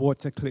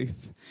Waterkloof,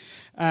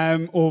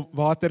 or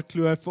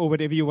Waterkloof, or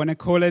whatever you want to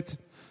call it.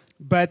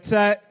 But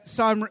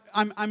so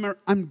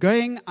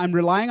I'm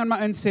relying on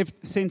my own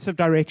sense of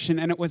direction,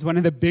 and it was one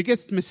of the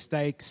biggest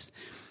mistakes.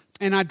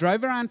 And I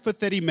drove around for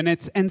 30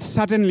 minutes, and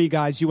suddenly,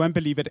 guys, you won't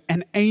believe it,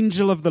 an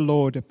angel of the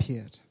Lord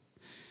appeared.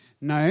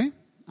 No,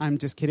 I'm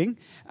just kidding.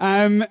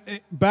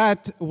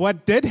 But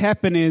what did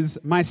happen is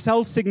my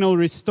cell signal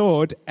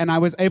restored, and I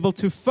was able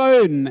to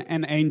phone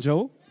an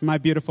angel, my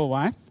beautiful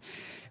wife,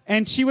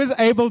 and she was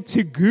able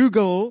to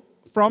Google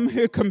from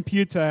her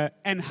computer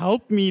and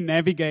help me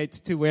navigate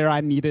to where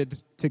I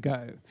needed to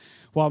go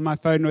while my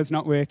phone was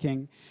not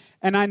working.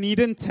 And I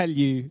needn't tell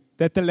you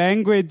that the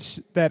language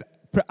that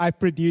I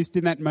produced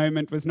in that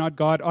moment was not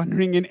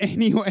God-honoring in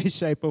any way,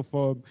 shape, or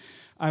form.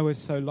 I was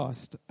so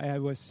lost. I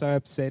was so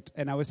upset.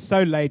 And I was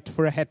so late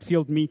for a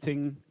Hatfield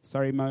meeting.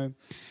 Sorry, Mo.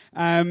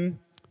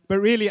 But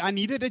really, I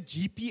needed a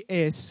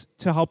GPS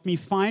to help me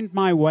find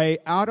my way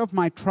out of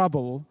my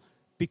trouble,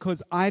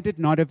 because I did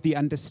not have the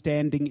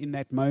understanding in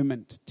that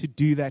moment to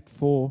do that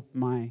for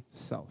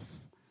myself.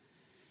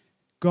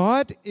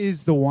 God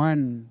is the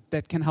one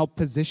that can help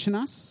position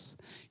us.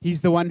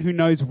 He's the one who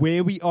knows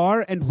where we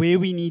are and where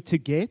we need to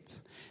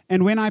get.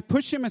 And when I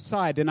push him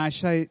aside and I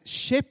say,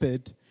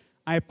 Shepherd,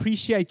 I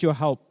appreciate your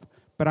help,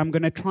 but I'm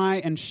going to try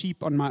and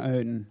sheep on my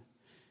own,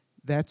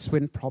 that's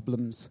when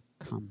problems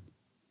come.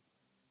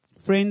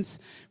 Friends,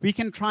 we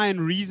can try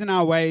and reason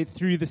our way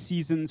through the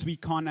seasons we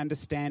can't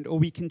understand, or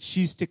we can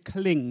choose to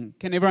cling.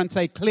 Can everyone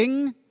say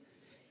cling?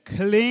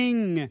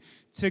 Cling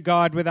to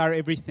God with our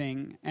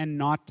everything and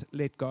not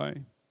let go.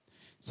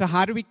 So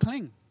how do we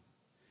cling?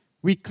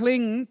 We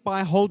cling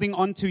by holding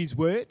on to His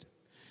Word.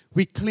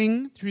 We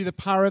cling through the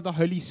power of the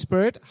Holy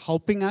Spirit,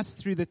 helping us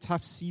through the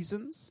tough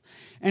seasons.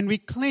 And we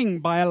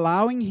cling by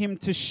allowing Him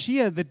to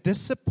shear the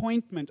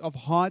disappointment of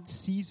hard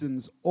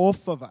seasons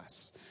off of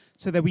us,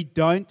 so that we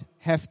don't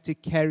have to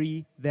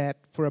carry that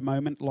for a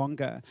moment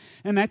longer.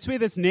 And that's where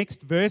this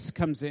next verse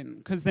comes in,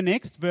 because the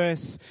next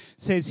verse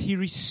says, He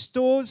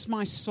restores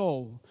my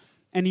soul,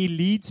 and He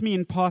leads me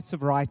in paths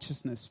of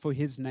righteousness for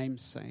His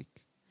name's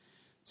sake.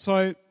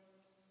 So,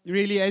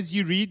 really, as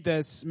you read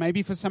this,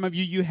 maybe for some of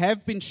you, you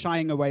have been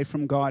shying away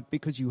from God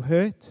because you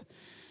hurt,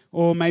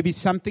 or maybe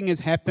something has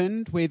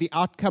happened where the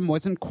outcome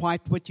wasn't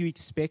quite what you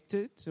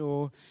expected,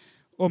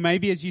 or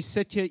maybe as you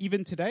sit here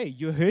even today,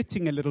 you're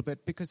hurting a little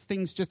bit because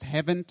things just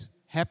haven't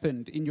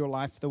happened in your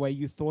life the way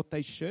you thought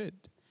they should.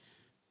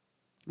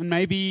 And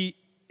maybe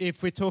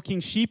if we're talking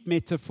sheep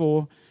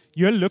metaphor,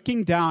 you're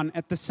looking down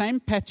at the same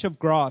patch of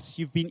grass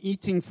you've been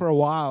eating for a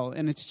while,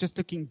 and it's just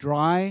looking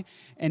dry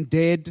and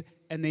dead,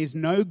 and there's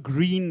no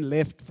green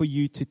left for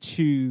you to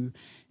chew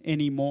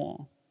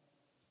anymore.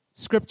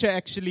 Scripture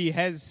actually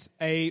has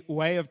a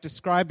way of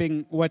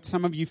describing what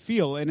some of you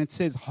feel, and it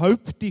says,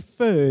 hope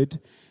deferred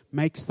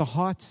makes the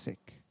heart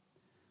sick.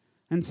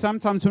 And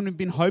sometimes when we've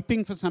been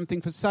hoping for something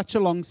for such a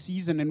long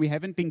season and we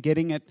haven't been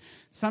getting it,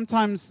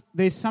 sometimes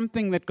there's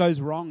something that goes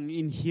wrong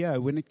in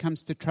here when it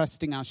comes to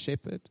trusting our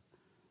shepherd.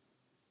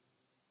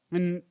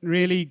 And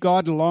really,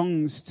 God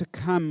longs to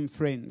come,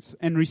 friends,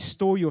 and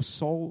restore your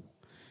soul,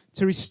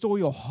 to restore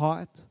your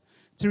heart,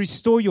 to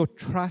restore your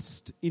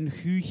trust in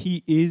who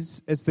He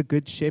is as the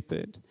Good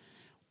Shepherd.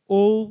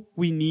 All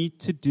we need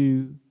to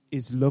do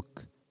is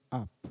look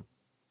up.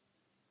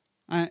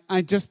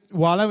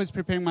 While I was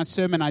preparing my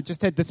sermon, I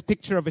just had this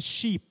picture of a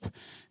sheep,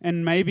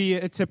 and maybe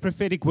it's a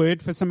prophetic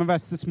word for some of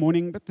us this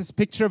morning, but this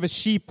picture of a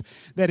sheep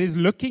that is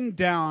looking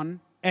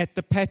down at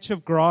the patch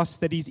of grass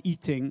that he's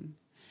eating,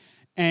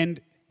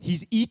 and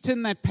he's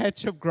eaten that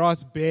patch of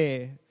grass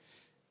bare,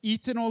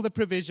 eaten all the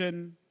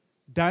provision,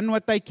 done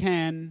what they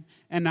can,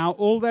 and now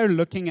all they're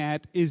looking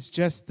at is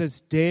just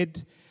this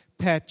dead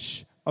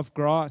patch of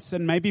grass.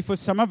 And maybe for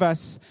some of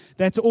us,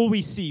 that's all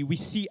we see. We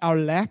see our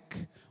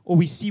lack, or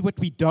we see what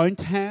we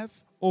don't have,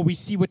 or we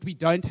see what we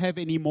don't have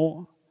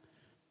anymore.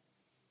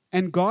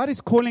 And God is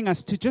calling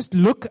us to just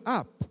look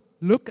up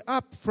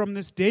from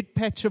this dead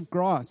patch of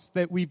grass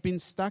that we've been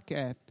stuck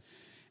at,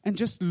 and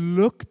just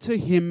look to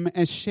Him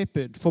as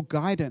shepherd for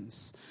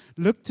guidance.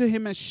 Look to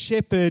Him as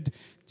shepherd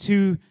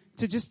to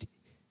just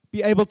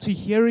be able to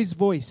hear His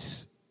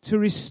voice, to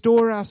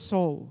restore our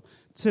soul,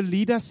 to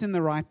lead us in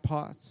the right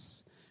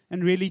paths,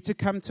 and really to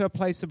come to a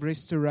place of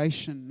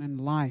restoration and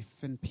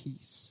life and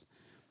peace.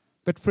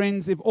 But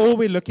friends, if all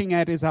we're looking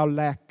at is our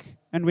lack,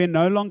 and we're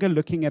no longer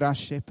looking at our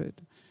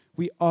shepherd,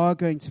 we are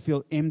going to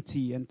feel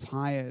empty and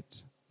tired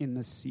in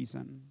this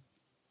season.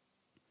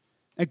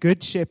 A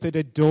good shepherd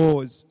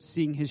adores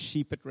seeing his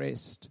sheep at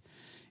rest,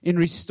 in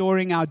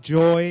restoring our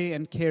joy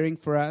and caring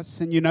for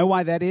us. And you know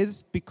why that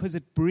is? Because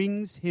it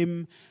brings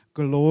Him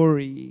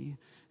glory.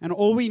 And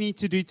all we need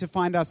to do to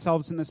find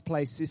ourselves in this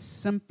place is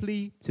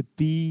simply to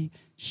be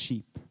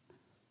sheep.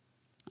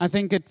 I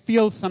think it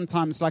feels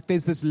sometimes like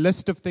there's this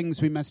list of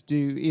things we must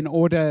do in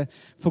order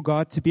for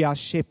God to be our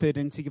shepherd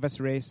and to give us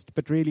rest.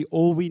 But really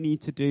all we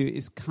need to do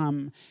is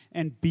come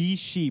and be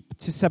sheep,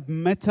 to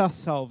submit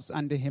ourselves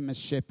under Him as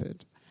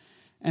shepherd.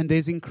 And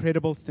there's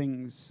incredible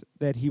things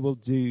that He will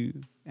do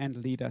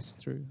and lead us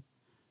through.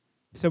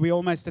 So we're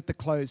almost at the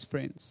close,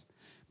 friends.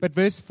 But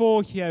verse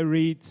 4 here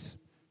reads,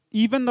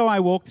 "Even though I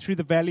walk through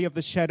the valley of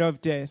the shadow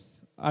of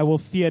death, I will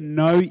fear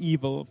no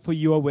evil, for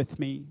you are with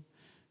me.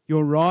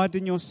 Your rod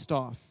and your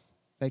staff,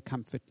 they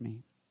comfort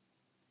me."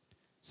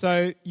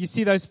 So you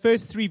see, those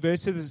first 3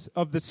 verses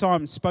of the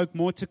psalm spoke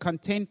more to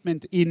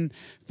contentment in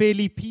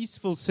fairly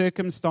peaceful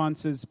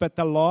circumstances, but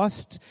the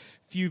last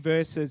few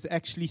verses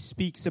actually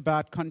speaks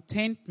about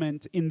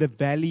contentment in the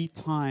valley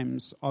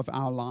times of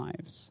our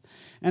lives.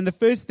 And the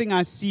first thing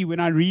I see when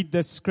I read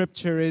this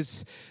scripture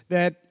is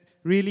that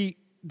really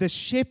the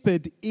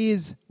shepherd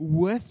is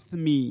with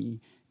me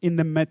in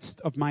the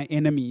midst of my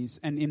enemies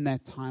and in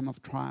that time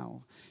of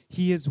trial.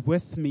 He is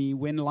with me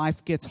when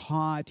life gets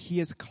hard. He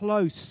is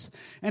close.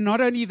 And not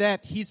only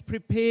that, He's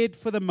prepared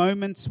for the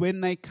moments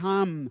when they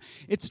come.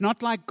 It's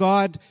not like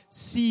God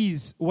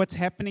sees what's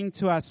happening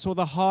to us or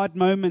the hard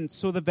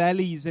moments or the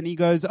valleys and He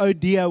goes, "Oh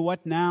dear,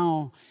 what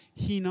now?"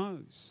 He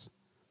knows.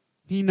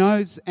 He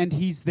knows and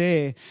He's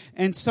there.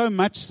 And so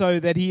much so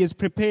that He is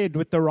prepared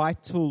with the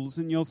right tools.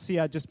 And you'll see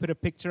I just put a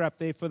picture up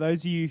there for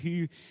those of you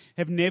who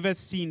have never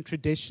seen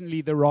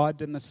traditionally the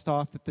rod and the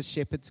staff that the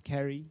shepherds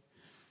carry.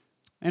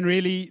 And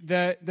really,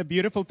 the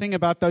beautiful thing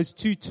about those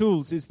 2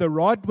 tools is the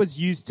rod was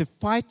used to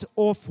fight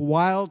off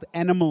wild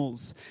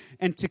animals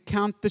and to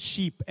count the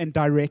sheep and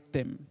direct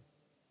them.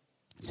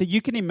 So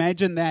you can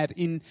imagine that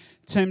in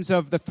terms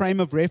of the frame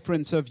of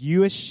reference of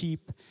you as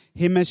sheep,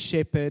 Him as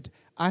shepherd,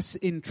 us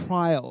in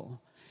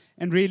trial.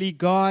 And really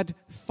God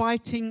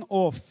fighting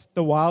off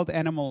the wild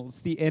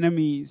animals, the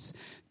enemies,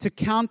 to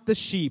count the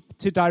sheep,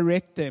 to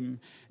direct them.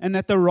 And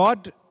that the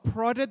rod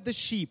prodded the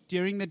sheep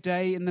during the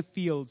day in the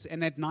fields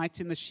and at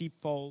night in the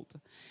sheepfold.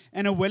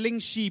 And a willing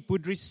sheep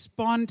would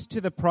respond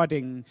to the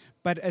prodding,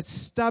 but a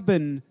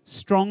stubborn,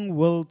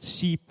 strong-willed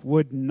sheep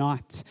would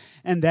not.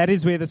 And that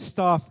is where the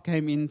staff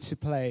came into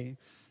play.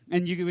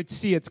 And you would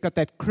see it's got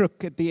that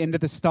crook at the end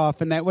of the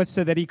staff, and that was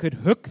so that He could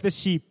hook the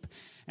sheep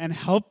and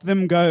help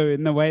them go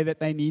in the way that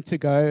they need to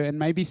go. And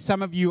maybe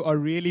some of you are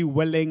really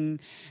willing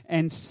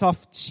and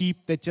soft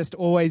sheep that just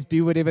always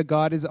do whatever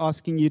God is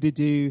asking you to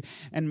do.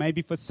 And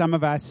maybe for some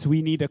of us,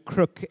 we need a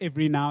crook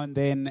every now and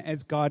then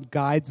as God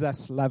guides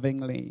us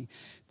lovingly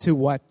to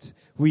what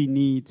we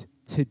need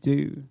to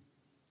do.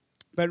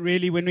 But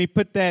really, when we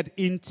put that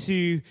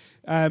into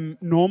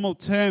normal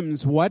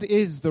terms, what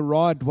is the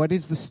rod? What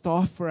is the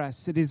staff for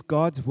us? It is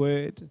God's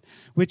word,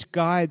 which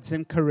guides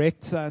and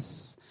corrects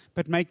us.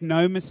 But make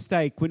no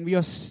mistake, when we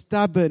are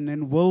stubborn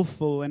and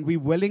willful and we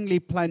willingly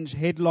plunge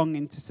headlong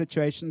into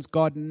situations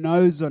God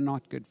knows are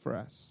not good for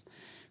us,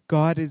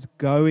 God is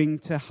going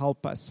to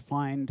help us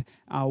find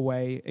our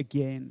way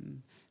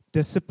again.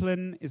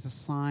 Discipline is a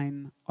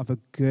sign of a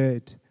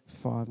good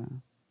Father.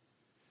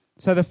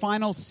 So the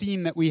final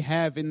scene that we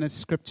have in this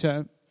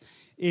scripture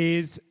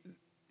is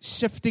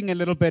shifting a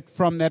little bit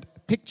from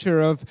that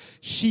picture of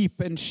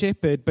sheep and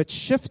shepherd, but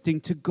shifting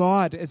to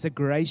God as a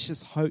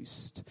gracious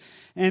host.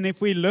 And if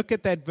we look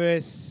at that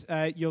verse,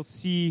 you'll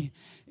see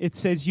it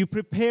says, "You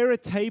prepare a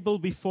table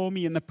before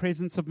me in the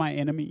presence of my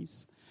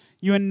enemies.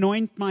 You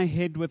anoint my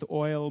head with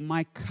oil.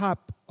 My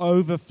cup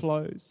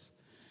overflows.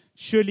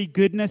 Surely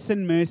goodness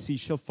and mercy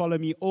shall follow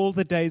me all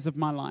the days of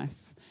my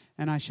life,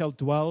 and I shall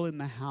dwell in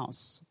the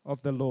house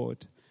of the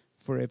Lord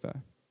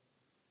forever."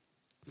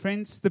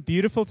 Friends, the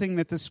beautiful thing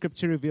that the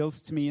scripture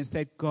reveals to me is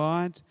that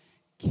God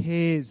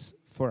cares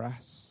for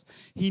us.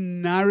 He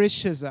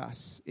nourishes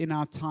us in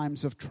our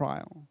times of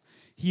trial.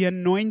 He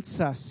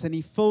anoints us and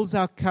He fills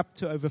our cup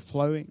to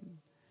overflowing.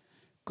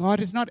 God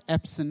is not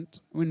absent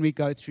when we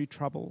go through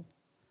trouble.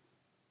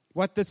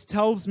 What this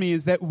tells me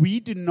is that we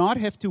do not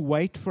have to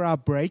wait for our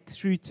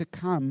breakthrough to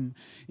come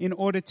in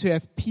order to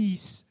have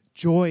peace,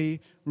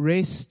 joy,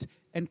 rest,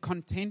 and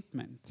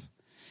contentment.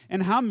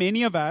 And how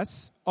many of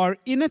us are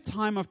in a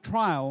time of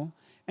trial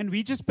and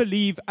we just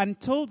believe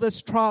until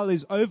this trial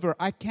is over,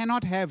 I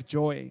cannot have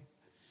joy.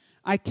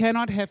 I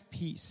cannot have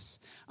peace.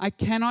 I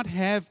cannot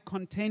have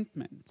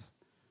contentment.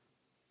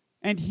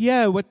 And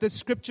here, what the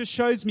scripture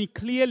shows me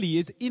clearly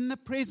is in the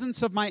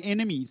presence of my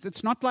enemies.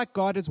 It's not like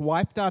God has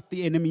wiped out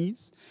the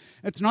enemies.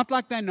 It's not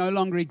like they no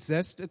longer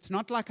exist. It's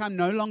not like I'm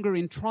no longer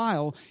in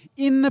trial.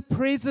 In the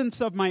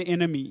presence of my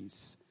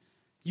enemies,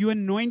 you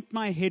anoint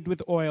my head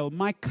with oil.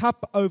 My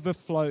cup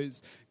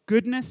overflows.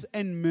 Goodness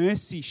and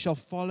mercy shall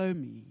follow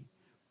me.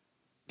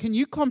 Can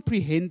you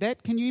comprehend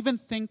that? Can you even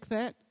think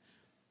that?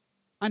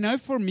 I know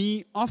for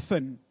me,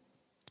 often,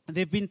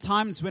 there have been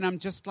times when I'm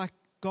just like,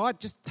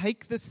 God, just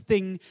take this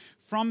thing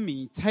from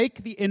me.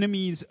 Take the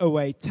enemies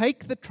away.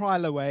 Take the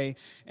trial away.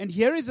 And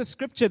here is a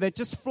scripture that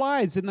just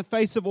flies in the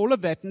face of all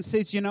of that and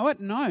says, you know what?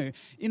 No.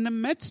 In the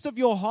midst of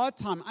your hard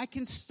time, I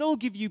can still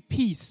give you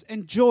peace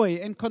and joy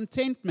and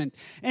contentment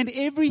and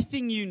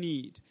everything you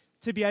need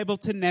to be able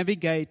to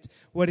navigate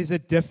what is a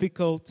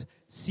difficult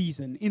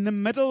season. In the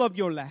middle of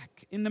your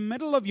lack, in the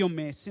middle of your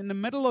mess, in the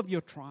middle of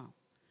your trial.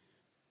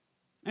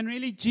 And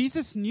really,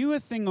 Jesus knew a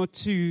thing or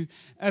two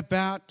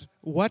about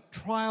what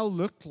trial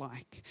looked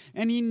like.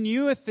 And he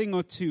knew a thing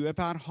or two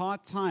about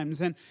hard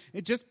times. And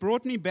it just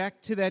brought me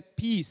back to that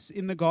piece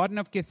in the Garden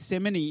of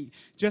Gethsemane,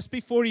 just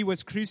before he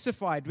was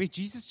crucified, where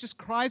Jesus just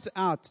cries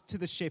out to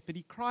the shepherd.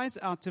 He cries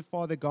out to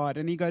Father God,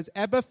 and he goes,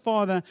 Abba,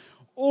 Father,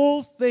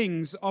 all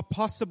things are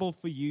possible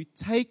for you.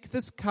 Take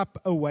this cup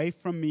away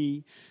from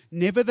me.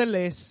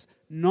 Nevertheless,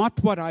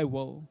 not what I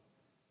will,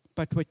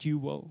 but what you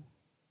will.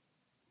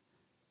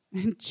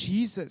 And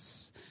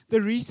Jesus,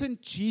 the reason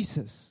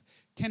Jesus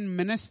can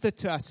minister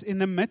to us in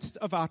the midst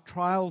of our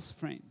trials,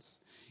 friends,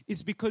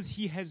 is because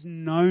he has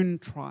known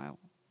trial.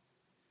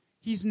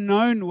 He's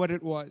known what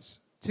it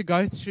was to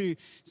go through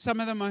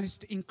some of the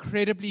most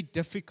incredibly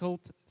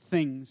difficult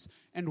things.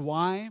 And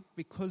why?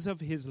 Because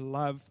of his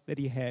love that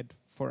he had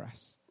for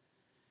us.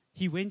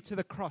 He went to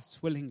the cross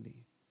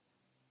willingly.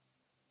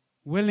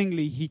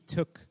 Willingly, he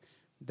took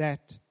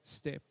that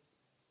step.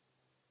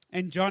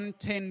 And John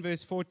 10,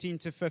 verse 14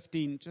 to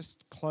 15,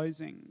 just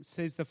closing,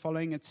 says the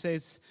following. It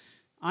says,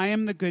 I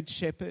am the good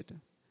shepherd.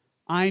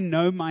 I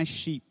know my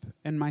sheep,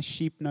 and my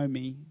sheep know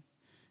me.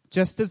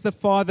 Just as the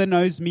Father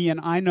knows me, and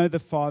I know the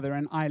Father,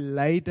 and I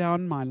lay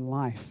down my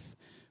life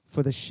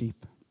for the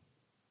sheep.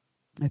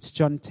 It's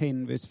John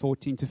 10, verse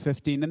 14 to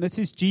 15. And this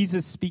is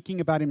Jesus speaking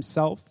about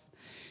himself.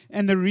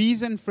 And the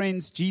reason,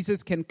 friends,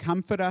 Jesus can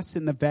comfort us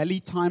in the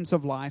valley times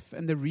of life,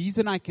 and the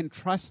reason I can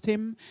trust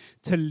him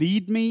to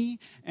lead me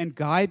and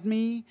guide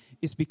me,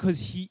 is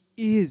because he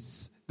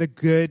is the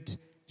good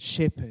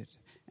shepherd.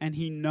 And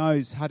he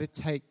knows how to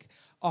take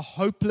a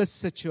hopeless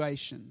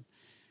situation,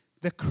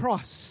 the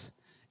cross,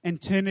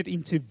 and turn it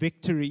into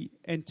victory,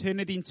 and turn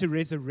it into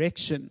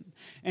resurrection,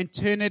 and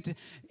turn it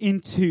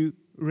into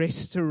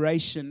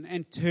restoration,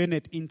 and turn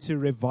it into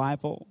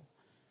revival.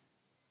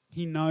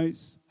 He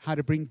knows how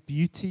to bring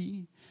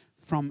beauty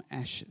from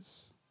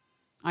ashes.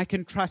 I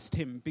can trust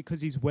him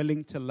because he's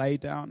willing to lay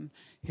down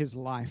his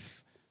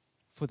life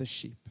for the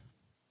sheep.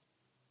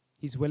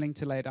 He's willing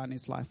to lay down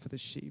his life for the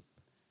sheep.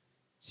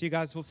 So you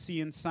guys will see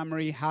in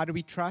summary, how do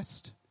we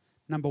trust?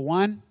 Number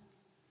one,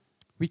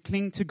 we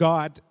cling to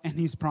God and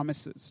his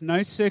promises.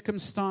 No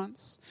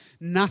circumstance,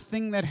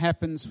 nothing that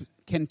happens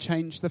can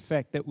change the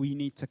fact that we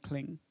need to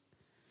cling.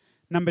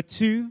 Number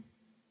two,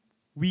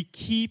 we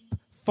keep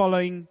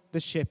following the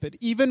shepherd,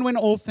 even when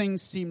all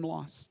things seem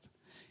lost,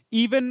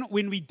 even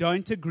when we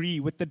don't agree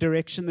with the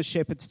direction the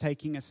shepherd's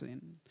taking us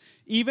in,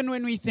 even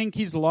when we think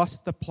he's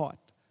lost the plot,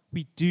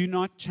 we do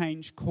not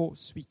change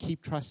course. We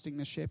keep trusting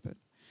the shepherd.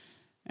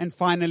 And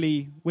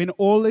finally, when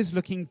all is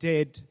looking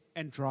dead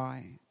and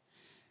dry,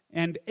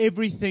 and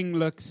everything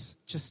looks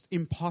just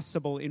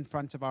impossible in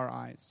front of our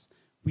eyes,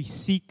 we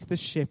seek the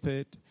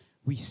shepherd,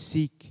 we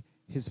seek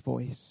his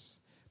voice.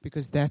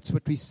 Because that's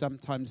what we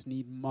sometimes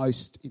need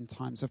most in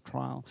times of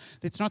trial.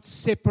 Let's not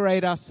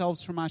separate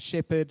ourselves from our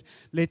shepherd.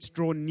 Let's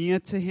draw near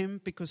to him,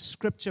 because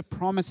Scripture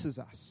promises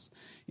us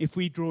if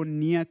we draw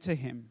near to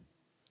him,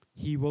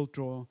 he will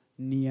draw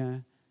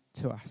near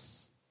to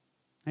us.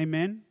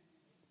 Amen?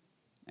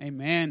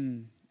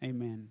 Amen.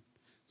 Amen.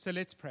 So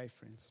let's pray,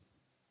 friends.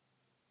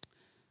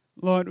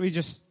 Lord, we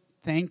just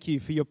thank you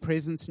for your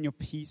presence and your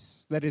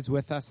peace that is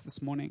with us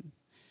this morning.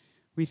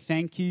 We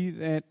thank you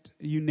that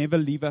you never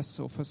leave us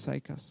or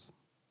forsake us.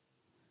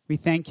 We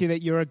thank you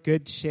that you're a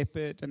good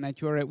shepherd and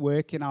that you're at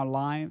work in our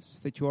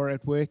lives, that you're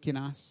at work in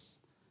us.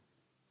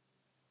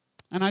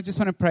 And I just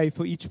want to pray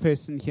for each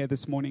person here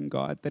this morning,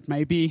 God, that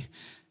maybe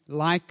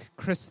like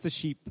Chris the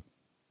sheep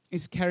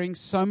is carrying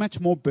so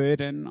much more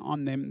burden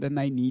on them than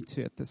they need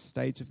to at this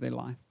stage of their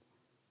life.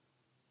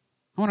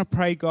 I want to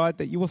pray, God,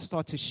 that you will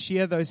start to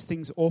shear those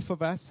things off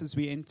of us as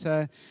we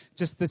enter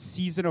just this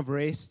season of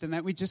rest, and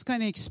that we're just going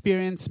to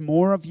experience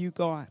more of you,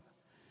 God.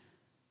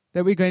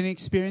 That we're going to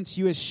experience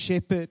you as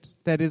shepherd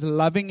that is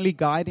lovingly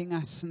guiding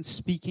us and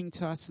speaking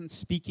to us and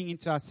speaking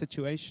into our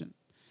situation.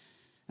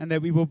 And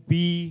that we will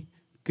be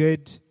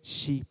good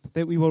sheep,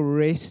 that we will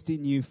rest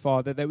in you,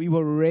 Father, that we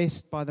will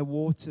rest by the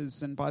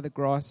waters and by the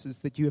grasses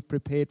that you have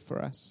prepared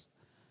for us.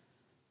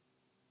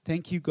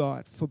 Thank you,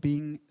 God, for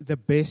being the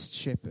best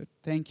shepherd.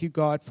 Thank you,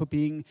 God, for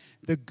being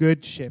the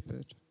good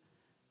shepherd.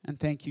 And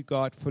thank you,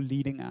 God, for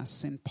leading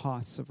us in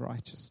paths of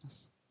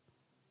righteousness.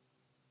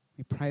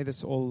 We pray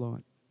this all,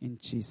 Lord, in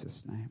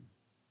Jesus' name.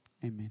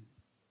 Amen.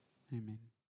 Amen.